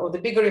some of the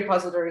bigger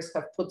repositories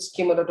have put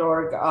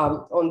schema.org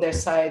on their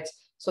site,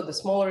 so the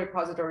smaller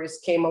repositories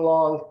came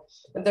along,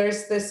 and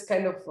there's this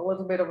kind of a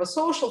little bit of a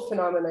social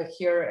phenomena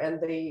here, and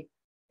they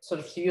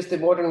to use the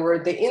modern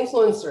word, the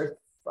influencer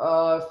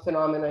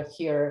phenomena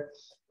here,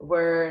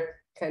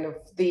 where kind of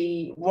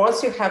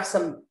once you have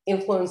some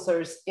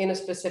influencers in a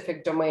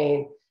specific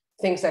domain,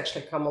 things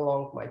actually come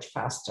along much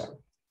faster.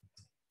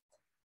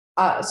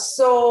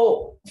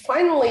 So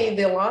finally,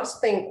 the last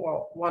thing,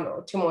 well, one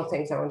or two more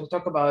things I want to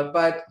talk about,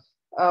 but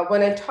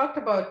when I talked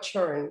about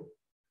churn,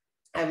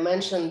 I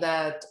mentioned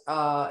that,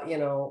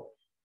 URLs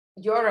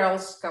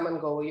come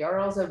and go.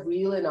 URLs are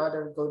really not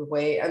a good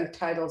way, and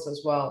titles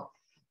as well,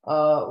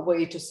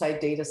 way to cite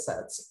data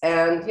sets.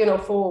 And,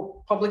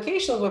 for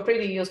publications, we're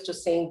pretty used to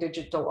seeing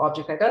digital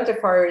object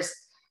identifiers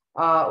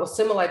or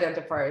symbol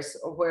identifiers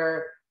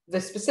where the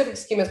specific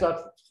scheme is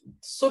not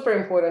super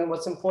important.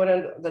 What's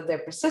important that they're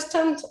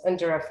persistent and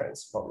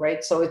dereferenceable,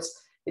 right? So it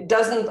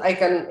doesn't,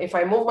 if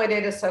I move my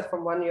data set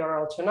from one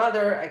URL to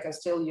another, I can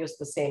still use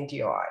the same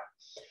DOI.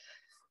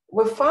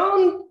 We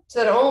found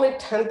that only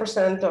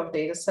 10% of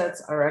data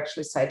sets are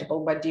actually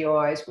citable by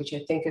DOIs, which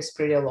I think is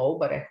pretty low,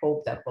 but I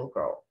hope that will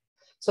grow.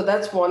 So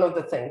that's one of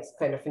the things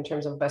kind of in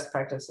terms of best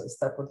practices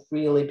that would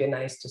really be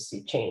nice to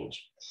see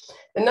change.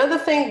 Another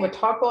thing, we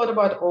talk a lot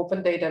about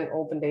open data and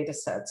open data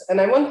sets.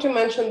 And I want to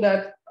mention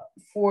that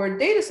for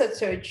dataset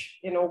search,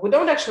 we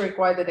don't actually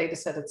require the data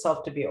set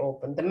itself to be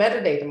open. The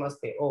metadata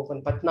must be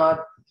open, but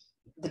not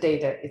the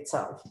data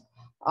itself.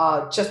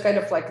 Just kind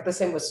of like the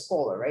same with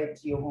Scholar, right?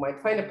 You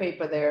might find a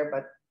paper there,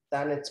 but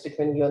then it's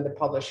between you and the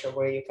publisher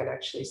where you can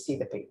actually see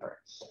the paper.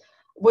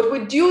 What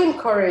we do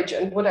encourage,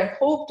 and what I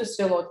hope to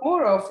see a lot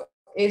more of,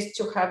 is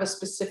to have a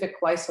specific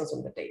license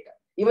on the data,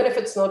 even if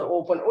it's not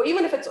open, or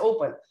even if it's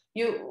open.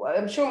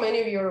 I'm sure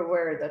many of you are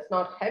aware that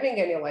not having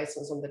any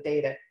license on the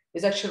data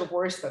is actually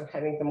worse than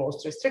having the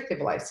most restrictive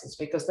license,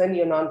 because then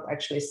you're not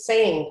actually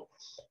saying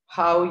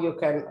how you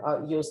can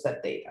use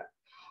that data.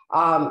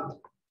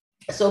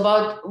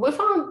 We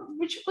found,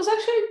 which was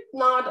actually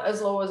not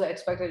as low as I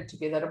expected it to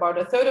be, that about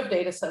a third of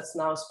data sets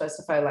now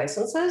specify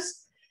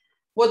licenses.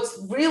 What's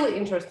really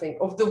interesting,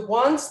 of the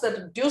ones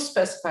that do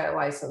specify a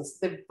license,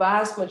 the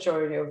vast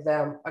majority of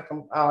them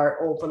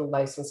are open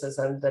licenses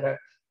and that are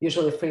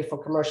usually free for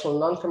commercial and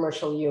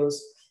non-commercial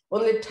use.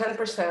 Only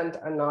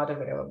 10% are not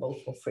available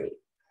for free.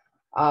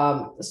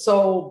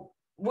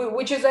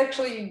 Which is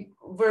actually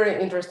very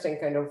interesting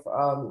kind of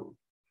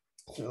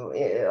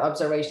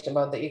observation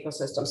about the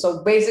ecosystem.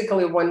 So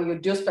basically, when you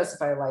do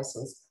specify a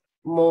license,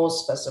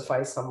 most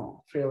specify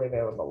some freely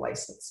available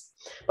license.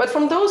 But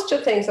from those two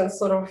things and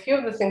a few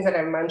of the things that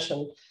I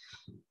mentioned,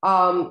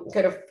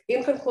 kind of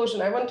in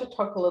conclusion, I want to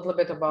talk a little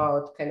bit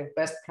about kind of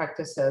best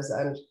practices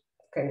and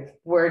kind of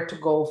where to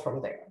go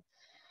from there.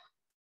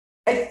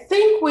 I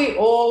think we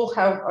all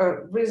have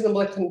a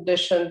reasonably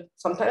conditioned,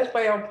 sometimes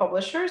by our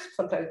publishers,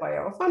 sometimes by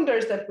our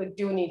funders, that we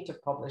do need to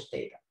publish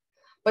data.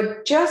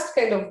 But just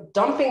kind of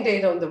dumping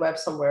data on the web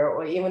somewhere,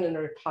 or even in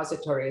a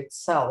repository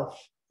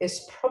itself,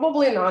 is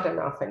probably not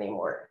enough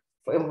anymore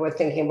when we're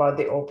thinking about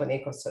the open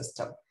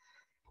ecosystem.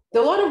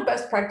 There are a lot of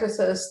best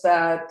practices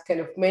that kind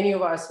of many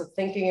of us are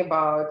thinking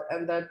about,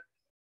 and that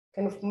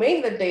kind of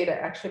make the data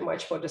actually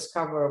much more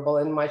discoverable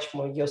and much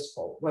more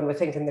useful when we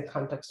think in the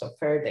context of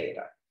fair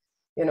data.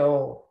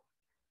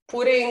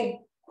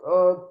 Putting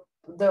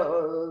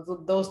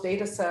those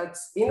data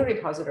sets in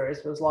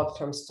repositories with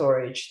long-term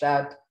storage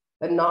that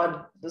are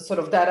not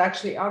that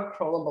actually are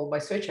crawlable by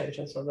search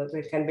engines so that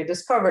they can be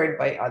discovered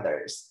by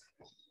others.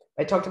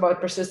 I talked about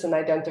persistent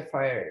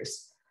identifiers,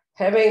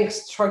 having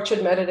structured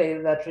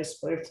metadata that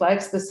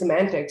reflects the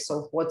semantics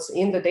of what's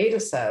in the data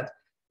set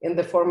in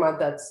the format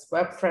that's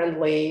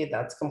web-friendly,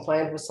 that's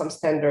compliant with some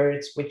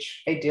standards,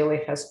 which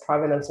ideally has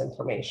provenance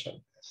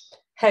information.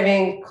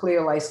 having clear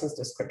license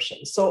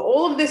descriptions. So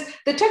all of this,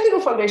 the technical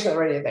foundation is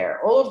already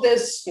there. All of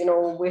this,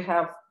 we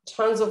have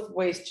tons of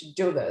ways to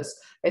do this.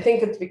 I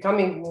think it's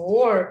becoming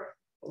more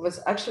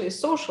was actually a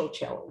social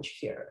challenge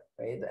here,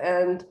 right?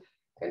 And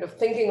kind of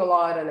thinking a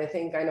lot, and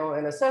I know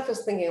NSF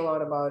is thinking a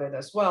lot about it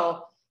as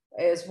well,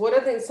 is what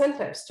are the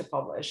incentives to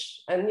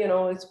publish? And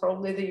it's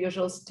probably the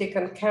usual stick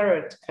and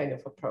carrot kind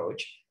of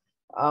approach.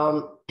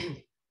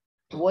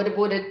 What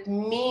would it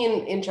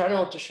mean in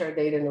general to share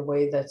data in a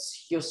way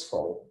that's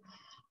useful?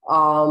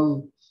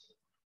 And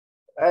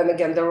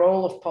again, the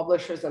role of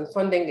publishers and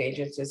funding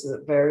agencies is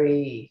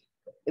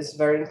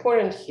very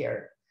important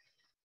here.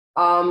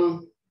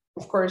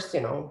 Of course,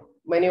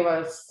 many of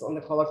us on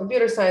the call are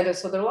computer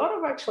scientists, so there are a lot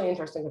of actually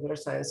interesting computer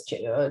science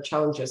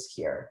challenges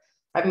here.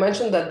 I've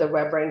mentioned that the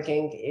web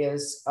ranking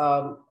is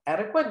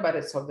adequate, but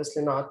it's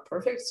obviously not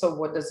perfect. So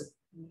what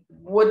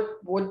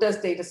does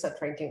data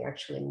set ranking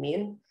actually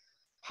mean?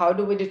 How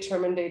do we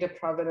determine data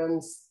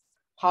provenance?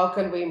 How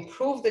can we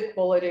improve the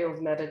quality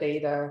of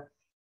metadata?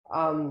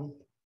 And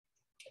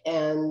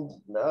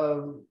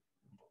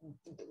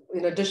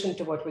in addition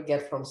to what we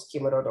get from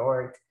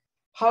schema.org,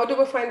 how do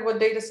we find what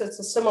data sets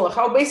are similar?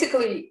 How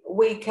basically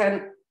we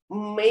can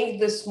make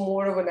this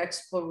more of an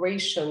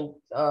exploration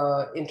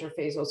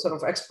interface or sort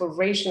of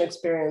exploration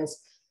experience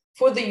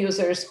for the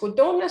users who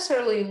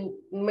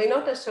may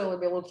not necessarily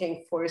be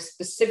looking for a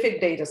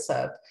specific data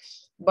set,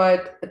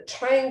 but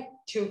trying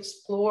to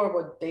explore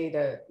what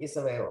data is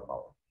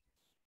available.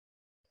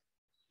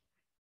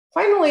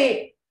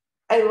 Finally,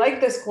 I like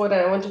this quote,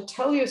 and I want to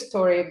tell you a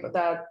story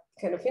that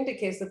kind of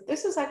indicates that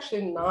this is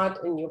actually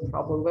not a new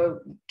problem. We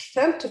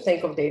tend to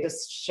think of data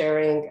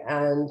sharing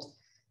and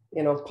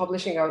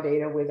publishing our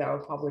data with our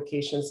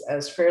publications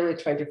as fairly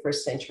 21st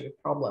century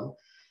problem.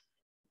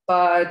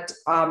 But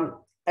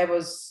I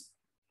was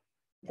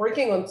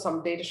working on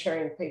some data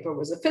sharing paper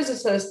with a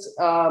physicist,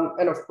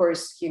 and of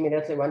course, he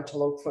immediately went to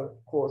look for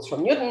quotes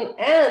from Newton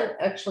and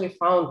actually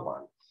found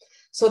one.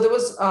 So there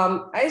was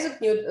Isaac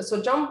Newton,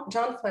 so John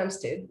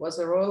Flamsteed was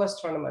a Royal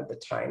Astronomer at the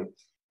time,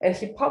 and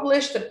he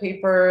published a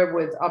paper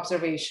with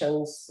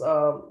observations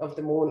of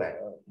the moon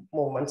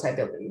movements, I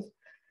believe.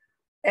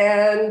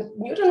 And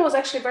Newton was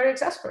actually very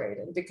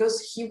exasperated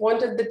because he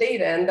wanted the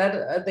data, and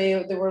that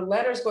there were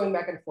letters going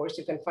back and forth.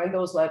 You can find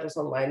those letters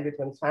online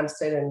between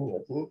Flamsteed and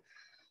Newton.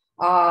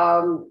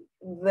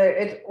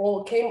 It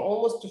all came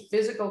almost to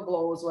physical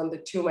blows when the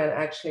two men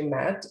actually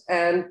met.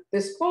 And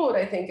this quote,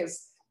 I think,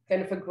 is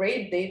kind of a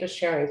great data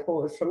sharing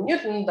quote from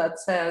Newton that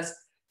says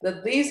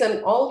that these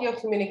and all your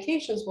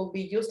communications will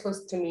be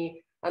useless to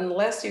me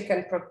unless you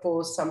can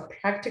propose some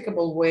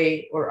practicable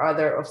way or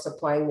other of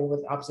supplying me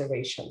with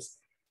observations.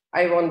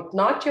 I want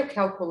not your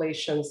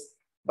calculations,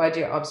 but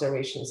your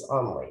observations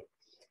only.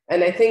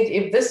 And I think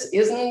if this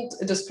isn't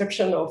a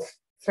description of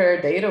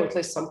fair data, or at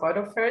least some part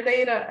of fair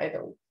data, I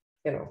don't,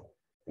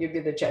 you be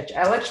the judge.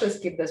 I'll actually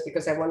skip this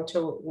because I want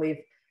to leave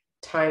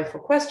time for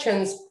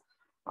questions.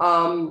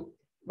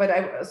 But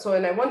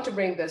I want to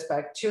bring this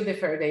back to the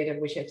fair data,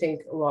 which I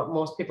think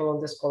most people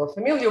on this call are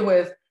familiar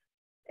with,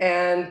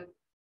 and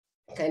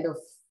kind of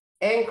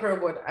anchor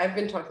what I've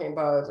been talking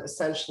about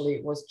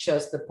essentially was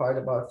just the part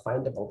about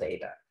findable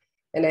data.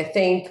 And I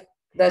think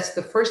that's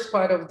the first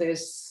part of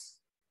this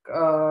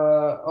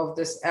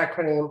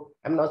acronym.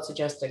 I'm not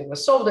suggesting we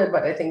solved it,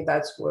 but I think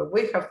that's where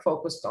we have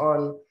focused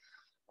on.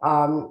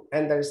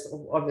 And there's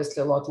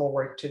obviously a lot more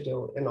work to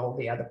do in all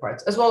the other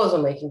parts, as well as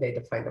on making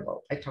data findable.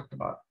 I talked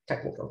about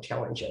technical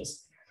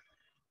challenges.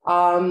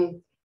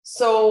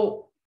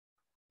 So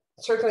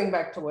circling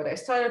back to what I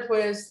started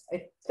with,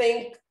 I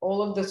think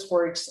all of this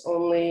works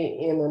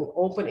only in an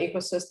open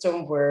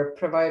ecosystem where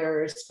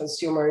providers,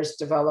 consumers,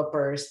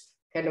 developers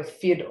kind of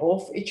feed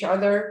off each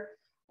other.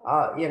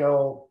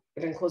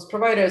 It includes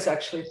providers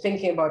actually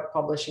thinking about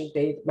publishing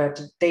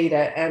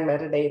data and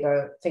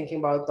metadata, thinking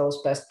about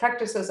those best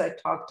practices I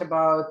talked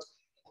about.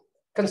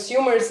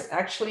 Consumers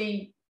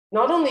actually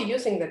not only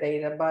using the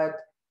data, but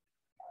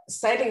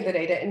citing the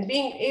data and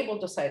being able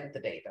to cite the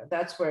data.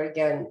 That's where,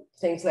 again,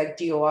 things like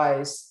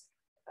DOIs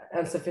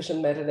and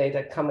sufficient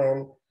metadata come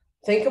in.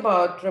 Think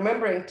about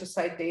remembering to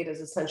cite data as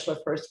essentially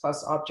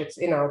first-class objects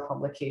in our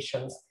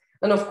publications.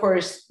 And of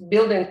course,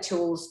 building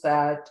tools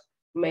that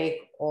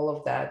make all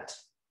of that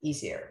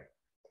easier.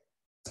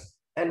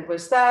 And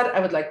with that, I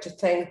would like to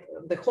thank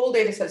the whole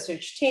Dataset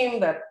Search team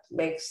that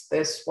makes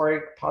this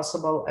work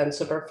possible and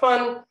super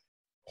fun.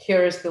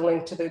 Here is the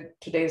link to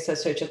Dataset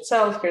Search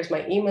itself. Here's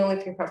my email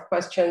if you have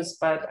questions,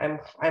 but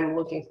I'm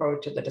looking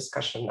forward to the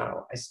discussion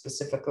now. I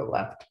specifically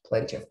left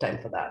plenty of time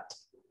for that.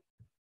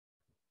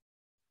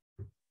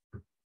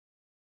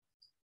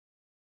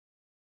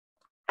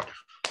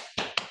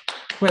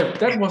 Well,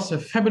 that was a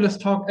fabulous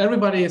talk.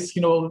 Everybody is,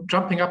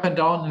 jumping up and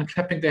down and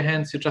clapping their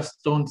hands. You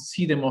just don't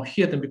see them or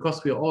hear them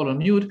because we are all on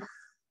mute.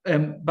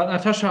 But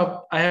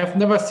Natasha, I have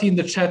never seen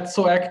the chat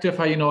so active.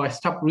 I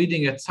stopped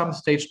reading at some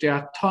stage. There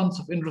are tons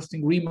of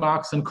interesting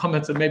remarks and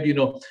comments, and maybe,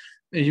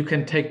 you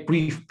can take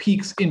brief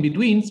peeks in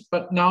betweens,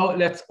 but now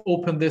let's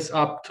open this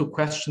up to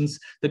questions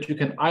that you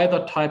can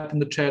either type in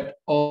the chat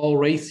or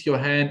raise your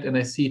hand. And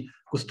I see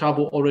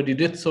Gustavo already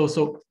did so.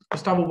 So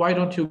Gustavo, why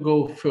don't you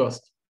go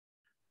first?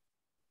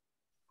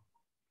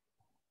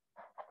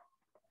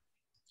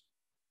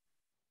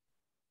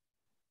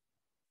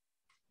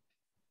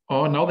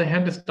 Oh, now the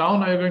hand is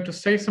down. Are you going to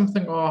say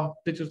something or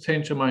did you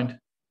change your mind?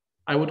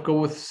 I would go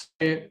with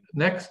say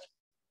next.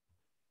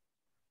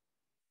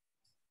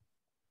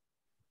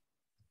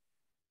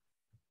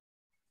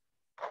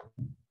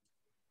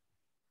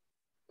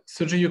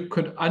 Sergey, you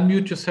could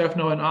unmute yourself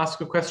now and ask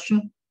a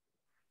question.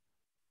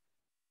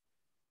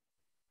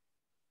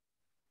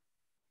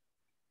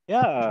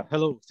 Yeah,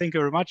 hello. Thank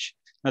you very much,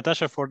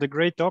 Natasha, for the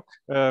great talk.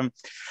 I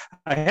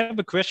have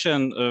a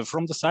question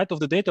from the side of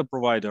the data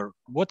provider.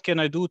 What can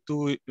I do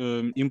to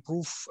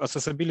improve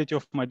accessibility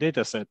of my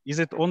data set? Is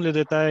it only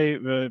that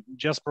I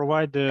just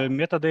provide the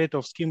metadata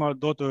of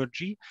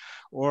schema.org,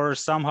 or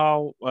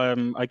somehow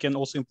I can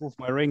also improve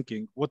my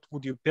ranking? What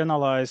would you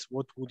penalize?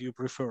 What would you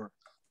prefer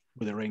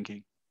with the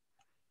ranking?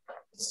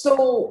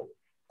 So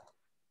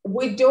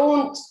we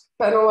don't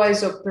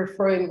penalize or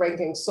prefer in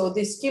rankings. So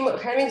the schema,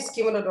 having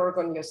schema.org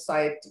on your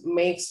site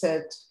makes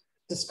it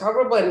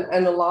discoverable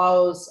and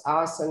allows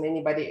us and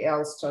anybody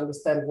else to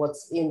understand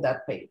what's in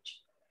that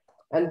page.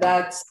 And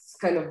that's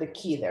kind of the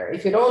key there.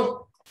 If you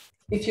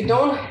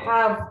don't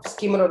have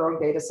schema.org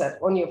dataset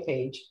on your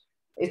page,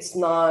 it's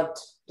not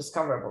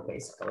discoverable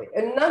basically.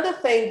 Another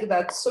thing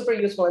that's super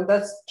useful, and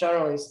that's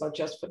generally, it's not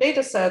just for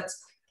datasets,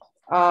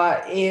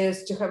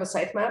 is to have a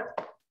sitemap.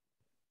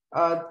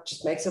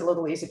 Just makes it a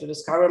little easier to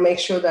discover. Make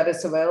sure that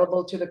it's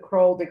available to the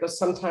crawl, because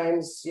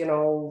sometimes, you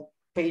know,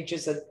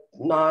 pages are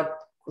not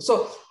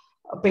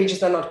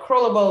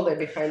crawlable, they're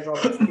behind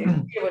robots,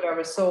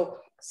 whatever. So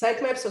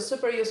sitemaps are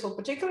super useful,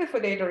 particularly for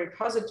data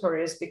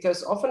repositories,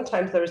 because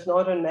oftentimes there is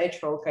not a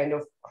natural kind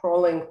of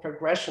crawling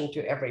progression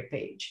to every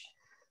page.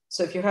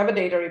 So if you have a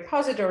data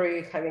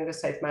repository, having a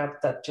sitemap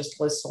that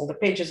just lists all the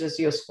pages is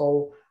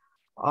useful.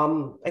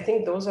 I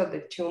think those are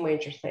the two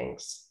major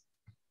things.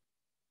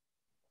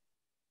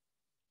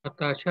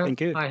 Natasha,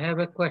 Thank you. I have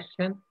a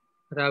question.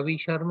 Ravi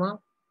Sharma.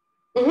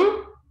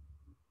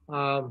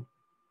 Mm-hmm.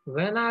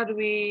 When are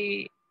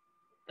we,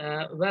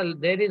 well,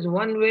 there is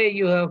one way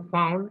you have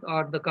found,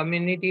 or the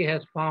community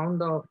has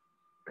found, of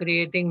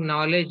creating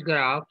knowledge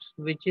graphs,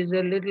 which is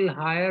a little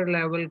higher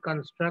level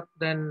construct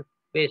than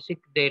basic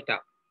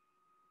data.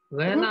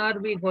 When are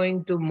we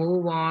going to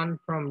move on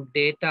from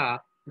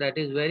data, that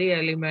is very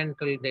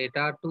elemental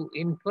data, to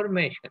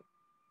information,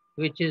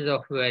 which is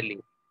of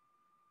value?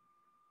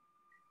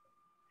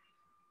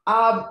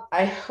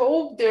 I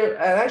hope there,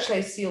 actually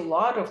I see a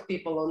lot of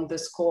people on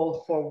this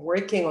call who are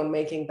working on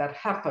making that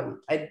happen.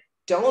 I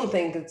don't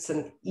think it's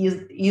an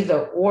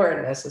either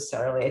or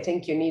necessarily. I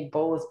think you need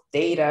both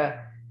data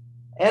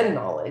and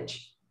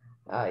knowledge,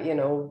 you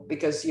know,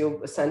 because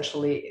you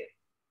essentially,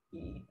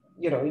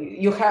 you know,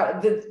 you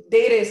have, the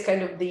data is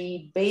kind of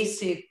the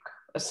basic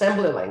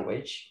assembly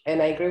language.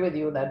 And I agree with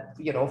you that,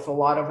 you know, for a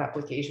lot of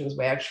applications,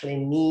 we actually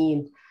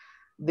need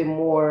the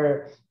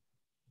more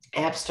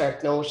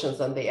abstract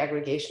notions and the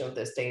aggregation of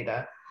this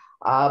data.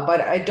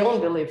 But I don't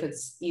believe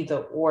it's either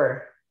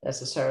or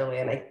necessarily.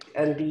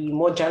 And the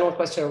more general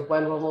question of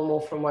when will we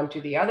move from one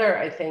to the other,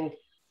 I think,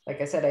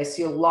 like I said, I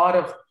see a lot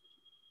of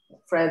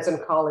friends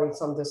and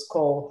colleagues on this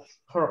call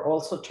who are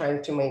also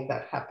trying to make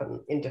that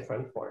happen in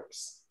different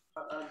forms.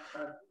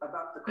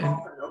 About the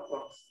Coffin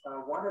notebooks,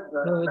 one of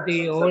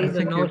the old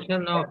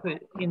notion of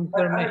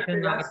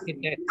information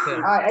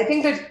architecture. I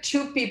think there are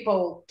two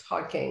people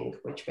talking,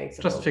 which makes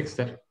it just fix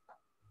that.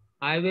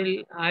 I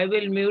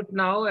will mute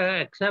now,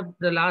 except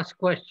the last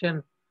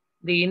question.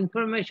 The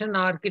information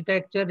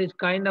architecture is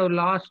kind of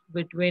lost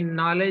between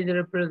knowledge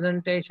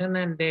representation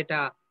and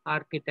data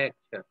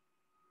architecture.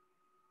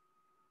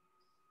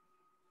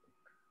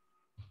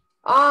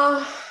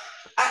 I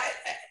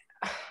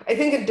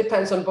think it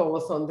depends on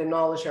both, on the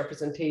knowledge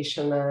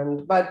representation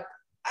but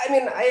I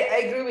mean,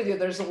 I agree with you.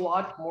 There's a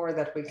lot more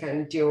that we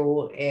can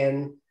do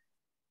in,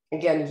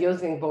 again,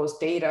 using both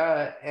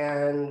data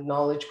and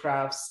knowledge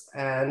graphs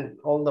and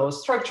all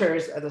those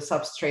structures as a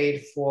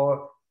substrate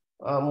for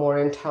more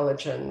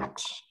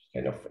intelligent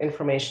kind of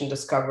information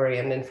discovery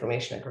and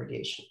information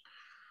aggregation.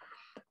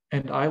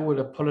 And I will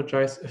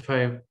apologize if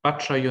I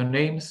butcher your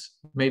names.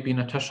 Maybe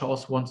Natasha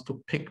also wants to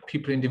pick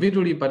people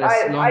individually, but as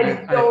I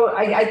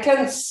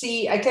can't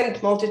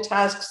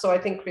multitask, so I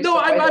think. No,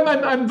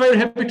 I'm very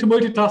happy to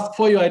multitask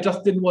for you. I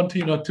just didn't want to,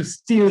 you know, to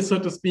steal, so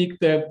to speak,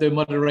 the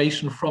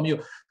moderation from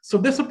you. So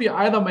this would be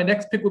either, my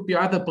next pick would be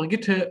either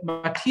Brigitte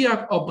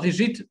Matthias or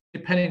Brigitte,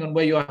 depending on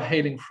where you are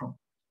hailing from.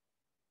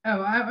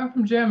 Oh, I'm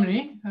from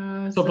Germany.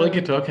 So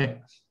Brigitte,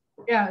 okay.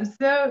 Yeah,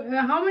 so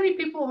how many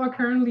people are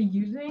currently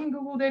using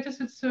Google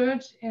Dataset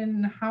Search,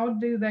 and how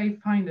do they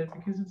find it?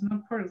 Because it's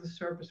not part of the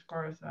SERP as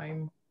far as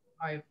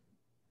I've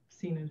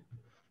seen it.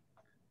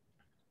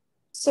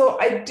 So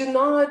I do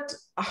not,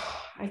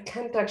 I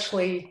can't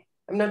actually,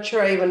 I'm not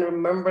sure I even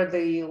remember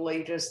the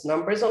latest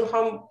numbers on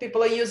how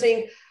people are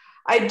using.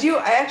 I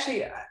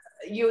actually,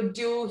 you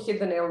do hit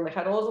the nail on the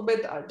head a little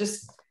bit.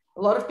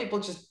 A lot of people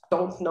just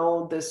don't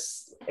know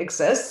this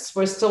exists.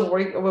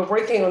 We're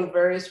working on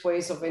various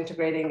ways of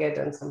integrating it,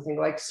 and something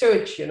like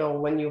search.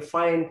 When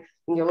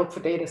you look for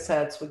data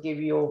sets, we give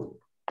you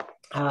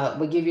a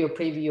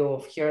preview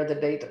of here are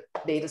the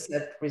data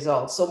set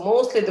results. So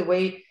mostly the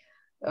way,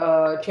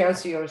 to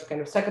answer your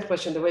kind of second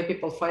question, the way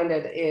people find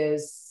it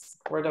is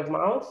word of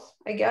mouth,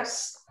 I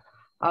guess.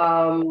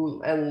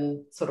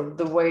 And sort of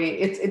the way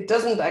it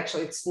doesn't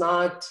actually, it's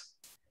not,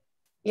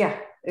 yeah,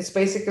 it's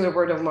basically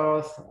word of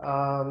mouth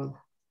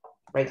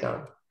right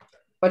now.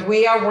 But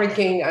we are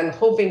working and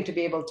hoping to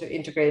be able to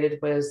integrate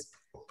it with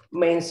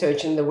main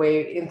search in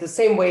the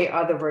same way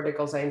other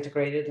verticals are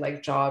integrated,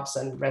 like jobs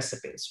and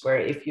recipes, where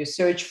if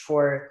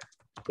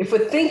we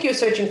think you're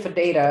searching for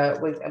data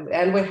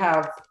and we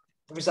have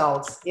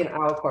results in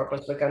our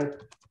corpus, we can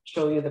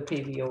show you the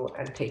preview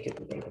and take it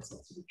to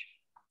Dataset Search.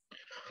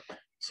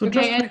 So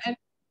okay, and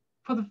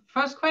for the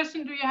first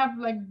question, do you have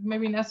like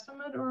maybe an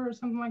estimate or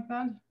something like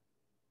that?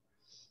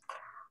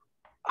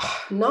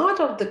 Not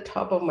off the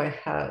top of my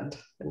head,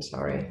 I'm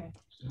sorry. Okay.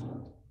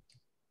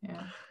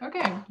 Yeah,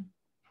 okay.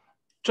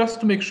 Just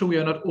to make sure we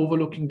are not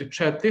overlooking the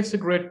chat, there's a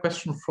great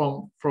question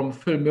from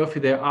Phil Murphy.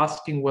 They're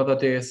asking whether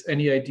there's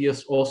any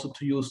ideas also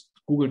to use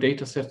Google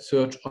Dataset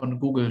Search on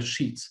Google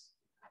Sheets.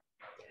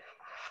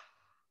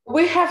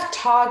 We have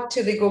talked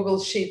to the Google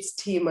Sheets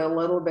team a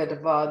little bit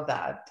about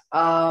that.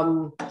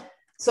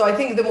 So I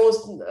think the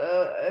most,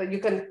 you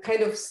can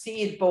kind of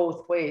see it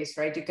both ways,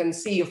 right?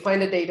 You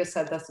find a data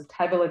set that's a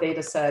tabular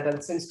data set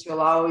and seems to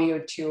allow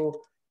you to,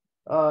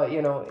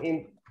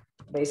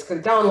 basically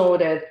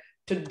download it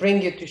to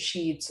bring you to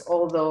Sheets,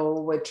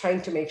 although we're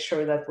trying to make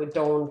sure that we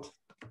don't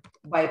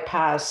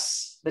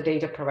bypass the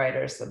data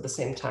providers at the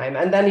same time.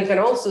 And then you can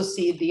also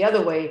see it the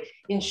other way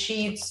in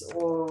Sheets,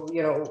 or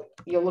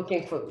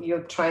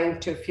you're trying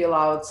to fill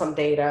out some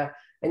data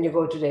and you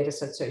go to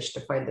Dataset Search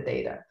to find the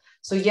data.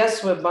 So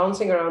yes, we're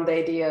bouncing around the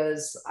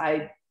ideas.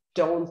 I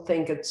don't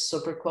think it's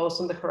super close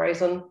on the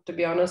horizon, to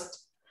be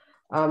honest,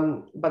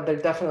 but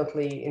they're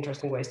definitely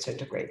interesting ways to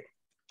integrate.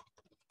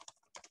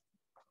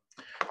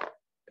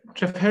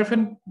 Jeff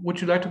Herfin,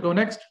 would you like to go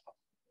next?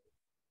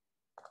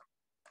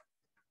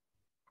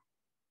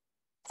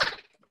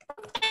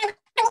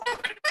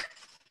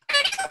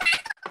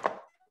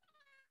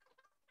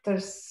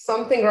 There's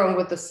something wrong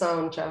with the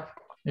sound, Jeff.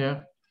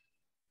 Yeah.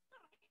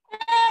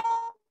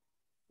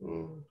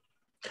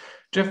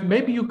 Jeff,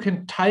 maybe you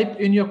can type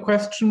in your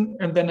question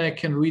and then I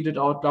can read it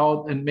out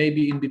loud, and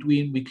maybe in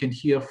between we can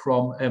hear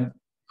from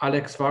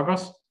Alex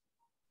Vargas.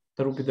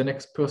 That will be the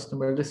next person on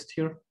my list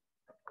here.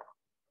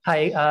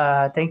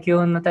 Hi, thank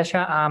you,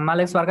 Natasha. I'm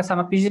Alex Vargas. I'm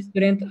a PhD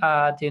student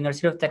at the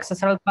University of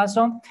Texas at El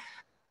Paso.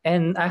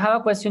 And I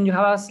have a question. You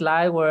have a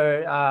slide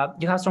where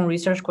you have some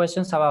research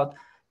questions about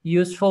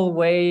useful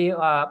way,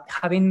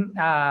 having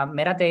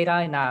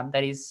metadata in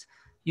that is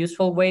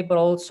useful way, but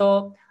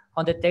also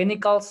on the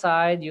technical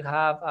side, you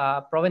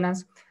have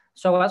provenance.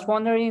 So I was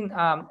wondering,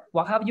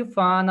 what have you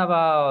found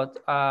about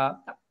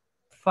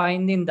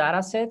finding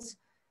data sets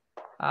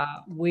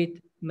with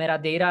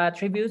metadata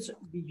attributes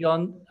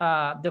beyond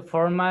the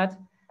format,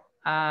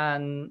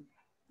 and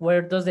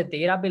where does the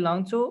data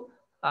belong to?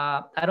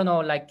 I don't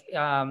know, like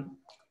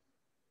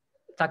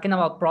talking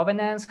about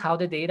provenance, how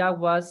the data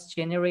was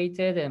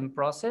generated and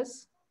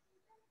processed?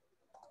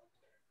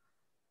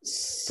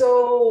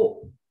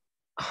 So,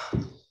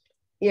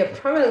 yeah,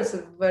 provenance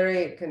is a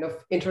very kind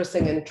of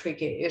interesting and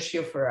tricky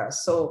issue for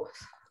us. So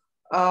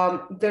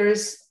there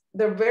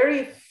are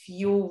very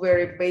few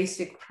very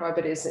basic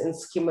properties in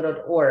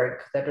schema.org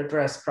that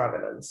address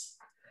provenance,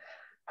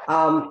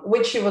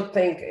 which you would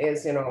think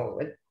is,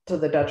 to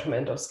the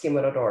detriment of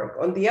schema.org.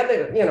 On the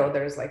other,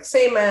 there's like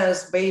same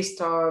as,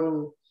 based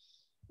on,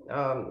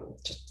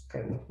 just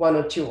kind of one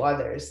or two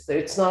others.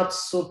 It's not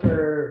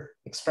super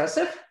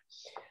expressive.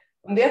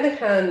 On the other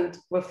hand,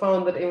 we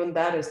found that even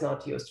that is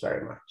not used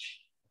very much.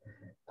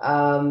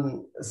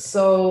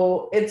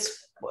 So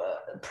it's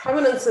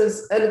provenance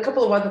is, and a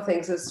couple of other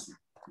things, is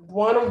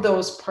one of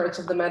those parts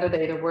of the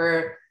metadata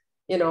where,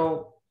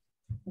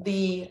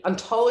 the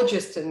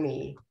ontologist in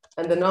me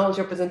and the knowledge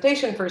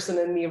representation person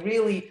in me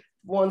really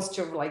wants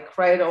to like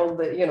write all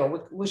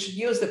the, we should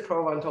use the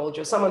prov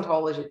ontology or some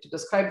ontology to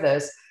describe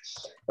this.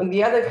 On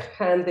the other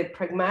hand, the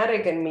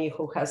pragmatic in me,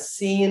 who has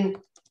seen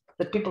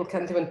that people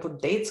can't even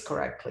put dates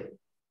correctly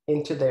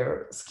into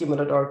their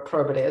schema.org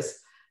properties,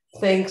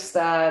 thinks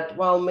that,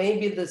 well,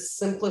 maybe the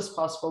simplest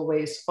possible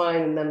way is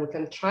fine, and then we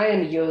can try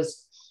and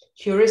use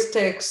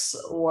heuristics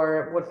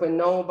or what we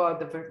know about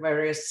the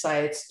various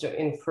sites to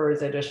infer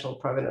the additional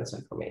provenance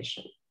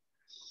information.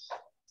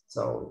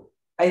 So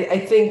I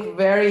think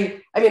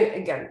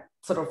again,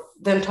 sort of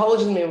the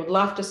ontologist in me would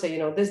love to say,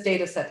 this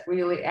data set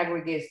really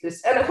aggregates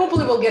this, and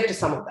hopefully we'll get to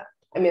some of that.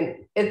 I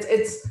mean,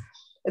 it's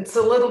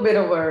a little bit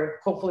of a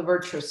hopefully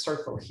virtuous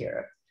circle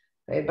here,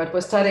 right? But we're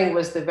starting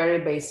with the very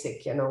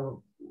basic,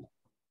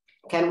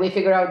 can we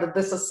figure out that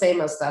this is same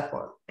as that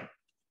one?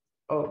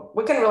 Oh,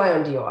 we can rely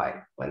on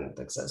DOI when it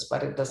exists,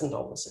 but it doesn't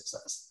always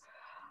exist.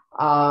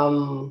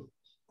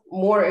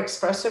 more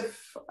expressive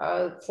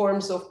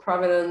forms of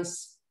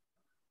provenance,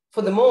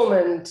 for the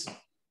moment,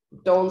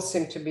 don't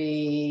seem to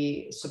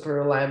be super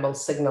reliable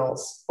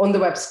signals on the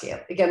web scale.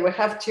 Again, we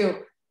have to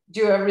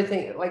do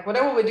everything, like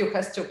whatever we do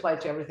has to apply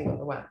to everything on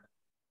the web.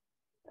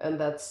 And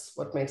that's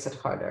what makes it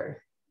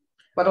harder,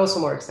 but also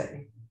more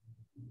exciting.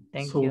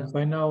 Thank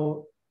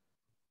you.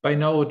 By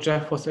now,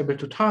 Jeff was able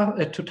to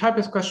type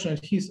his question,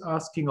 and he's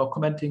asking or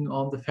commenting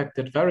on the fact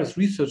that various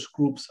research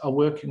groups are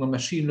working on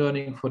machine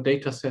learning for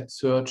dataset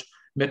search,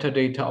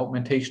 metadata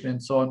augmentation,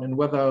 and so on, and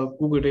whether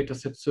Google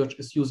Dataset Search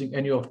is using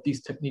any of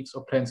these techniques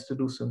or plans to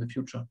do so in the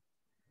future.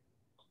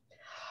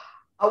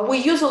 We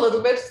use a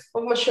little bit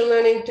of machine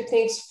learning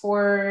techniques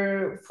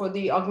for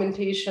the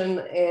augmentation,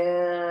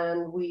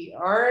 and we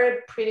are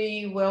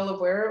pretty well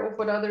aware of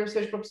what other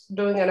research groups are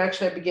doing, and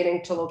actually are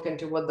beginning to look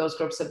into what those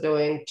groups are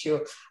doing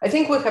too. I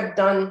think we have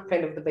done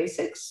kind of the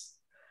basics.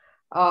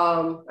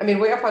 I mean,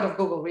 we are part of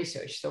Google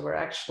Research, so we're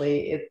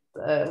actually,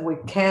 we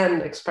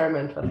can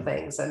experiment with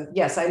things. And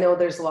yes, I know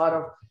there's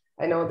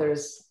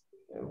there's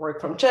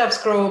work from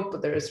Jeff's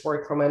group, there's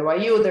work from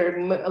NYU, there are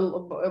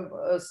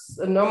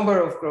a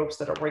number of groups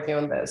that are working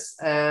on this.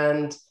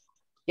 And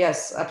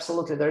yes,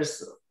 absolutely,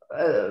 there's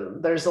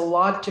a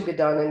lot to be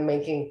done in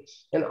making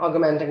and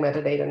augmenting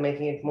metadata and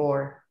making it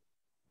more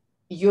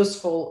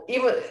useful,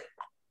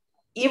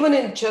 even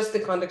in just the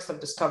context of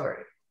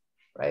discovery,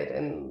 right?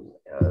 And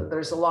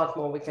there's a lot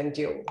more we can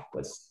do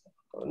with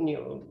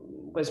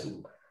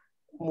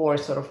more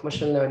sort of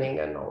machine learning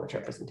and knowledge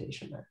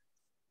representation there.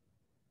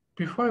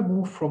 Before I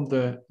move from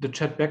the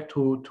chat back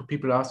to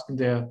people asking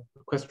their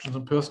questions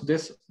in person,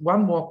 there's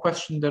one more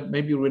question that may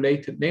be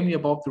related, namely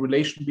about the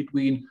relation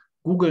between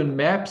Google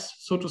Maps,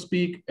 so to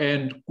speak,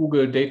 and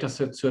Google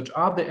Dataset Search.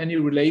 Are there any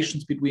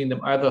relations between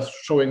them, either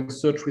showing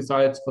search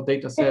results for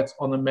datasets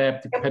on a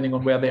map, depending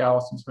on where they are,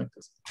 or something like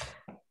this?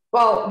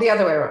 Well, the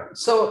other way around.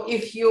 So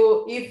if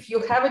you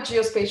have a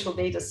geospatial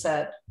data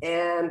set,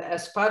 and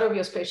as part of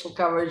your spatial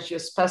coverage, you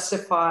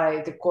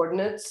specify the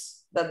coordinates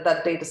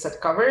that data set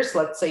covers,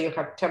 let's say you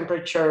have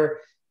temperature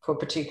for a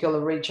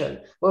particular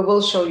region, we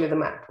will show you the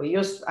map. We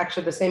use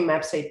actually the same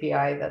Maps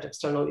API that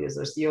external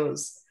users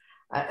use,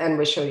 and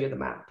we show you the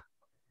map.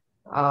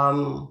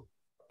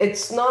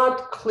 It's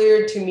not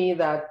clear to me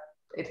that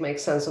it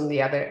makes sense on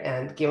the other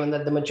end, given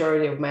that the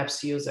majority of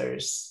Maps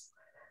users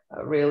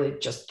really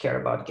just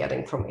care about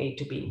getting from A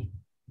to B.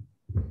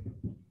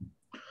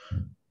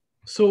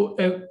 So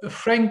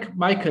Frank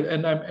Michael,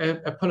 and I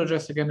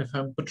apologize again if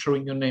I'm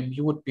butchering your name,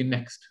 you would be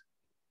next.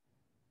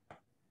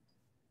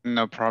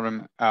 No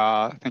problem.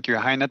 Thank you.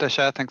 Hi,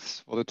 Natasha.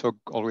 Thanks for the talk.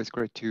 Always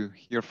great to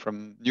hear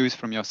news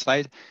from your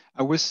side.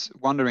 I was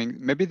wondering,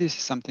 maybe this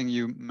is something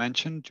you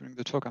mentioned during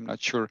the talk, I'm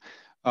not sure.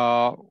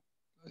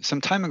 Some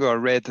time ago, I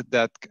read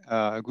that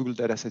Google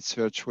Dataset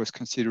Search was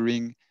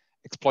considering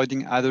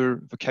exploiting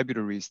other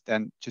vocabularies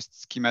than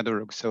just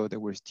schema.org. So there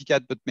was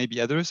DCAT, but maybe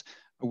others.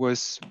 I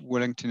was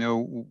willing to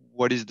know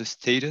what is the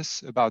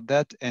status about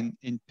that, and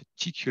in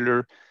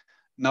particular,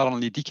 not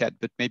only DCAT,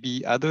 but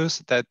maybe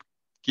others that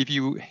give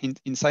you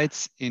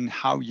insights in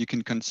how you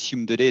can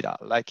consume the data.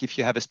 Like if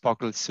you have a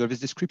Sparkle service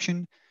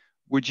description,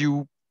 would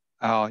you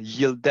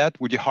yield that?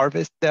 Would you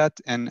harvest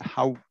that? And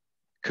how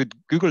could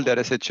Google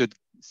Dataset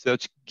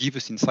Search give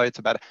us insights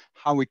about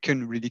how we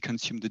can really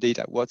consume the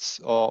data? What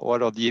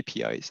are the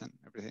APIs and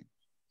everything?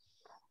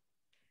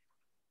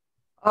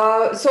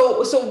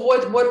 So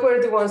what were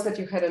the ones that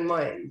you had in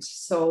mind?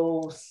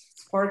 So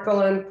Sparkle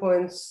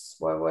endpoints,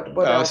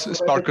 what else?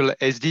 Sparkle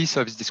SD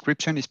service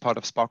description is part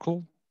of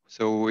Sparkle.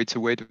 So it's a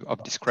way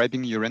of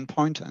describing your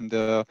endpoint, and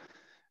the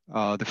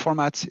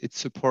format, it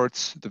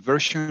supports the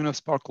version of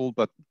Sparkle,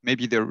 but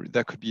maybe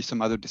there could be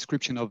some other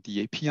description of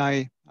the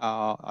API.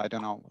 I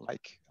don't know,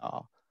 like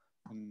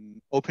an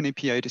open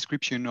API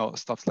description or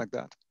stuff like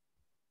that.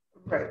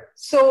 Right.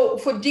 So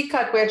for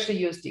DCAT, we actually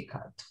use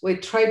DCAT. We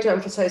try to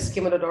emphasize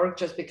schema.org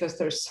just because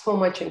there's so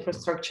much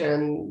infrastructure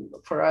and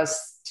for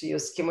us to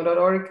use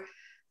schema.org,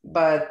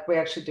 but we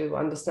actually do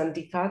understand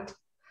DCAT.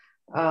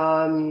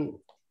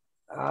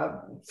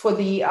 For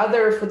the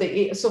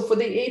APIs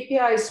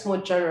more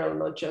general,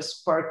 not just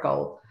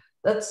Sparkle,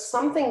 that's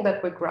something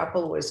that we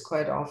grapple with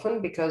quite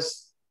often,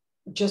 because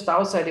just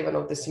outside even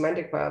of the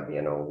semantic web,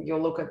 you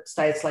look at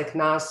sites like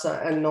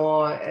NASA and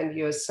NOAA and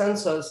US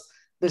Census,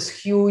 this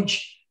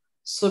huge,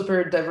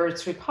 super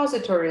diverse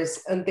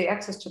repositories, and the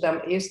access to them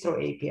is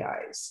through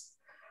APIs.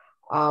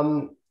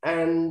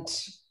 And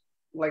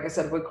like I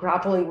said, we're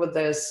grappling with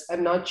this.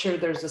 I'm not sure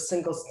there's a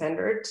single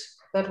standard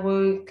that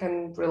we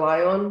can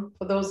rely on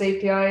for those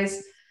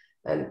APIs.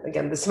 And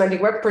again, the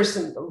semantic web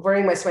person,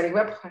 wearing my semantic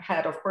web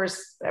hat, of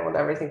course, I want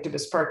everything to be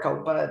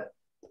Sparkle, but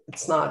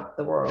it's not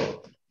the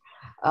world.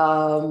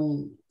 I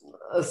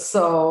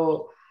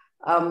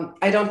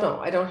don't know.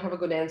 I don't have a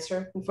good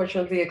answer,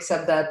 unfortunately,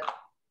 except that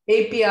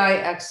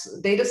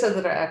data sets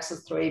that are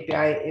accessed through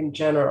API in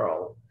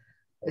general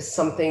is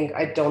something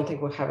I don't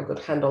think we have a good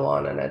handle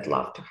on, and I'd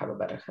love to have a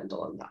better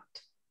handle on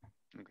that.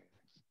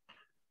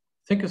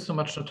 Thank you so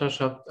much,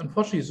 Natasha.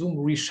 Unfortunately, Zoom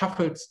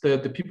reshuffles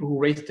the people who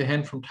raised their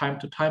hand from time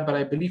to time, but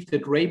I believe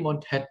that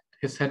Raymond had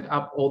his hand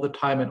up all the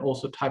time and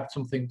also typed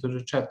something to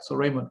the chat. So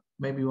Raymond,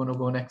 maybe you want to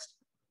go next.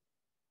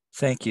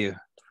 Thank you.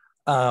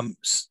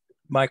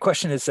 My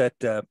question is that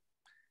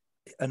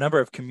a number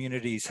of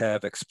communities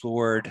have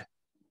explored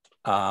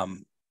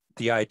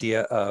the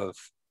idea of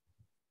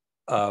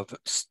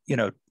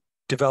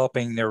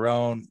developing their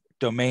own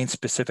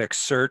domain-specific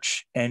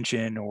search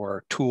engine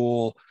or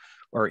tool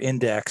or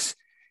index,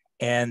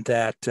 and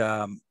that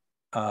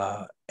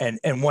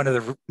and one of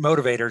the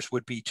motivators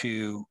would be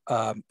to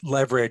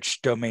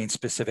leverage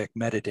domain-specific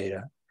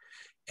metadata,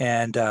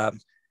 and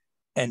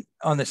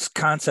on this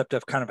concept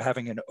of kind of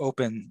having an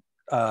open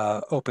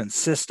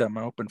system,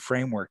 an open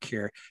framework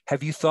here,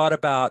 have you thought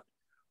about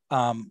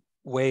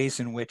ways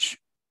in which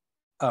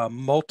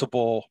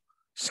multiple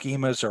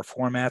schemas or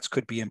formats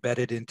could be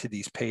embedded into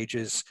these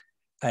pages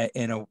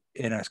in a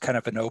kind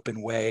of an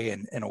open way,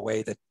 and in a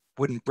way that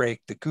wouldn't break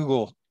the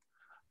Google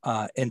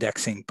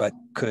indexing, but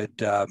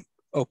could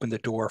open the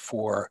door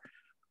for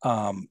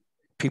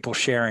people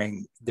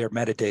sharing their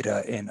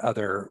metadata in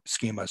other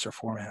schemas or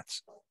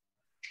formats?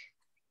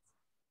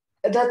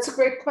 That's a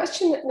great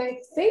question. And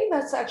I think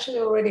that's actually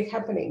already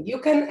happening. You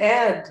can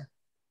add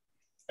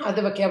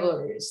other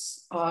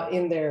vocabularies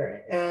in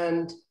there.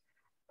 And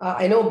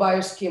I know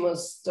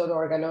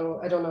bioschemas.org.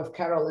 I don't know if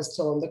Carol is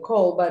still on the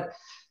call, but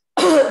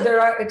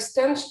there are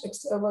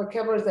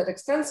vocabularies that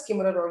extend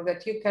schema.org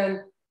that you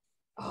can,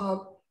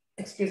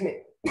 excuse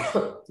me,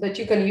 that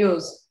you can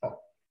use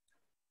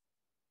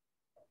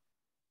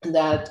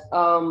that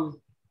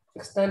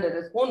extended.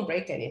 It won't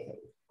break anything.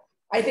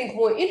 I think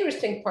more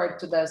interesting part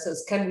to this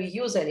is, can we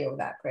use any of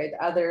that, right?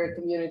 Other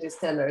community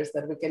standards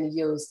that we can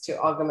use to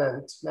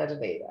augment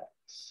metadata.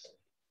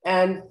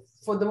 And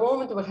for the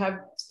moment, we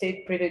have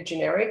stayed pretty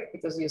generic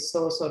because you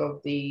saw sort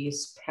of the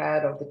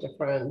spread of the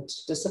different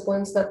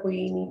disciplines that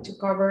we need to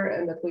cover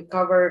and that we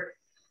cover.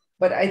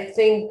 But I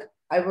think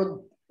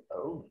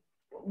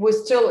we're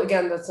still,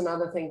 again, that's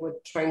another thing we're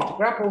trying to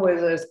grapple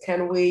with is,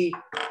 can we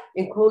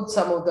include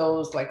some of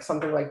those, like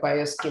something like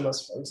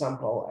bioschemas, for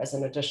example, as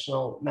an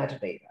additional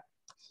metadata?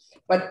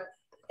 But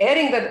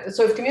adding that,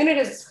 so if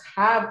communities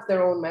have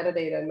their own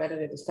metadata and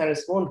metadata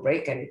standards, won't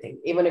break anything,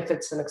 even if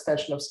it's an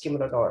extension of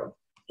schema.org.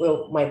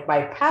 We might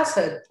bypass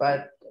it,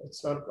 but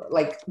it's not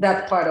like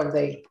that part of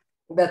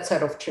that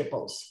set of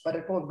triples, but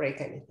it won't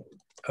break anything.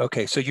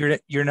 Okay, so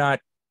you're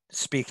not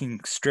speaking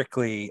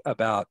strictly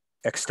about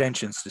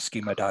extensions to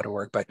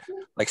schema.org, but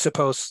like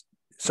suppose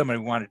somebody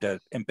wanted to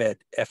embed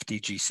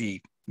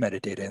FDGC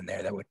metadata in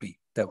there, that would be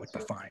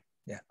fine.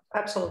 Yeah,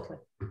 absolutely.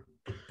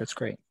 That's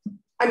great.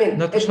 I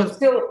mean, it would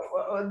still,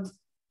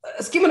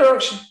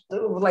 schema.org should,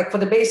 like for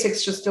the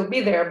basics, should still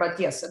be there, but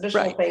yes,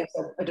 additional things,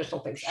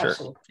 Sure.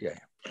 Absolutely. Yeah.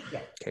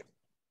 Okay.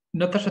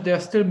 Natasha, there are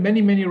still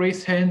many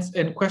raised hands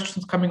and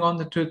questions coming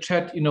on into the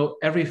chat,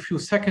 every few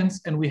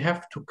seconds, and we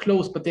have to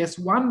close. But there's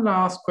one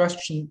last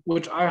question,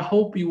 which I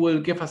hope you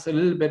will give us a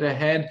little bit a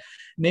hand.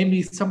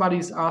 Namely, somebody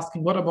is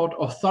asking, what about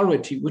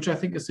authority? Which I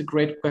think is a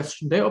great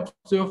question. They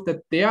observe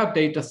that their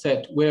data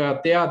set,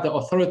 where they are the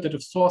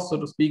authoritative source, so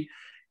to speak,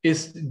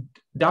 is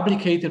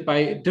duplicated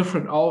by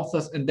different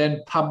authors and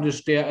then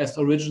published there as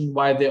origin,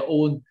 while their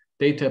own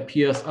data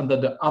appears under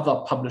the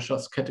other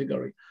publishers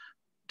category.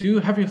 Do you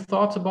have your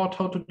thoughts about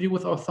how to deal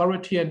with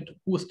authority and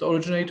who is the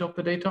originator of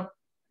the data?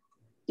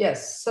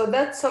 Yes, so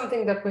that's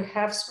something that we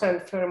have spent a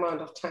fair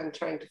amount of time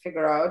trying to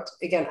figure out.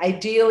 Again,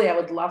 ideally, I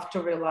would love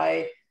to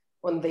rely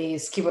on the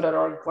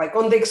schema.org, like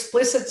on the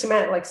explicit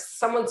semantic, like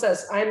someone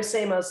says, I'm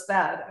same as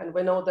that, and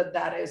we know that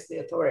that is the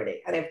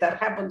authority. And if that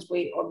happens,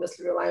 we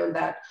obviously rely on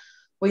that.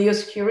 We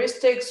use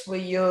heuristics, we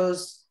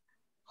use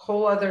a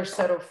whole other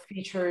set of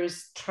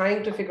features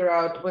trying to figure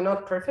out, we're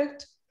not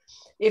perfect.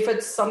 If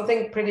it's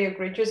something pretty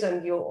egregious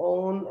and you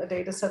own a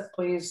data set,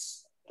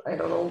 please, I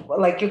don't know,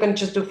 like you can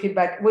just do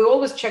feedback. We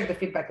always check the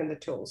feedback in the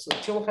tool. So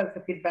the tool has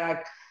the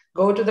feedback,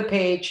 go to the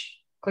page,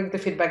 click the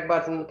feedback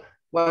button.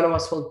 One of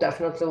us will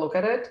definitely look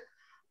at it.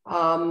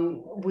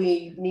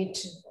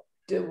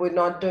 We're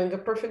not doing a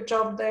perfect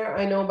job there,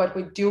 I know, but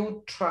we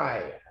do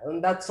try.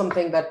 And that's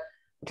something that,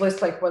 at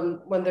least like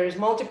when there's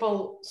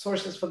multiple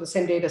sources for the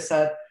same data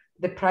set,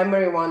 the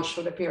primary one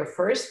should appear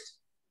first,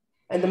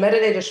 and the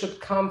metadata should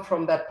come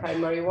from that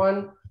primary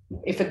one.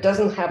 If it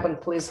doesn't happen,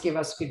 please give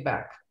us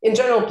feedback. In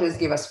general, please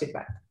give us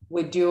feedback.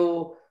 We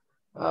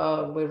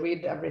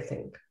read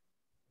everything.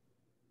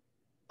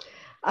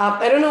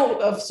 I don't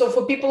know, so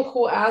for people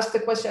who ask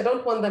the question, I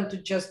don't want them to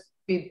just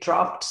be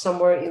dropped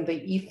somewhere in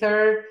the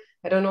ether.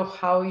 I don't know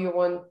how you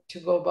want to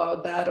go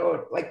about that,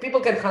 or like people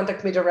can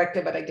contact me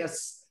directly, but I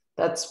guess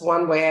that's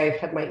one way. I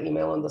had my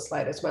email on the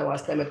slide. It's my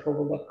last name at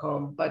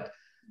google.com, but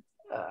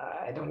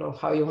I don't know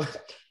how you want.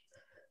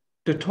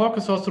 The talk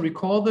is also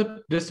recorded.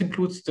 This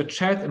includes the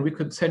chat, and we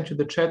could send you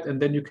the chat,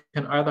 and then you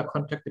can either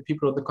contact the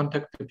people, or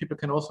the people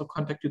can also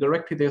contact you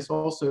directly. There's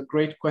also a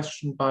great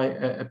question by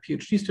a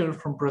PhD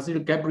student from Brazil,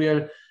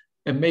 Gabriel.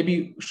 And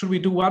maybe, should we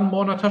do one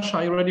more, Natasha?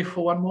 Are you ready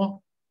for one more?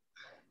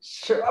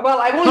 Sure. Well,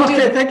 I won't do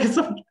thank you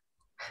so much.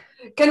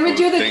 Can we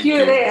do the thank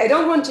Q&A? you. I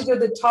don't want to do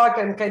the talk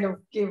and kind of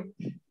give,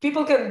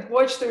 people can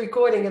watch the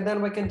recording and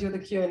then we can do the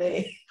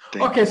Q&A.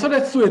 Okay, so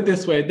let's do it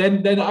this way.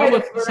 Then I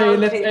would say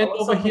let's end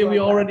over here. We're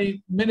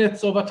already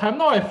minutes over time.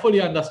 No, I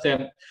fully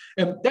understand.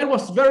 That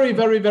was very,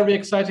 very, very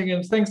exciting.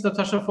 And thanks,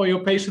 Natasha, for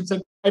your patience.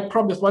 And I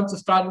promise once you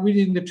start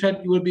reading the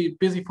chat, you will be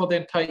busy for the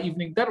entire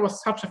evening. That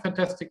was such a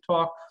fantastic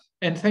talk.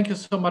 And thank you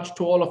so much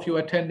to all of you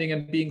attending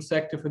and being so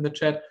active in the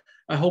chat.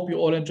 I hope you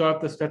all enjoyed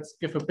this. Let's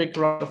give a big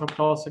round of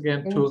applause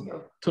again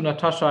to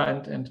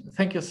Natasha. And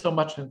thank you so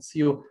much, and see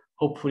you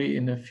hopefully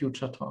in a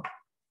future talk.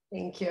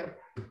 Thank you.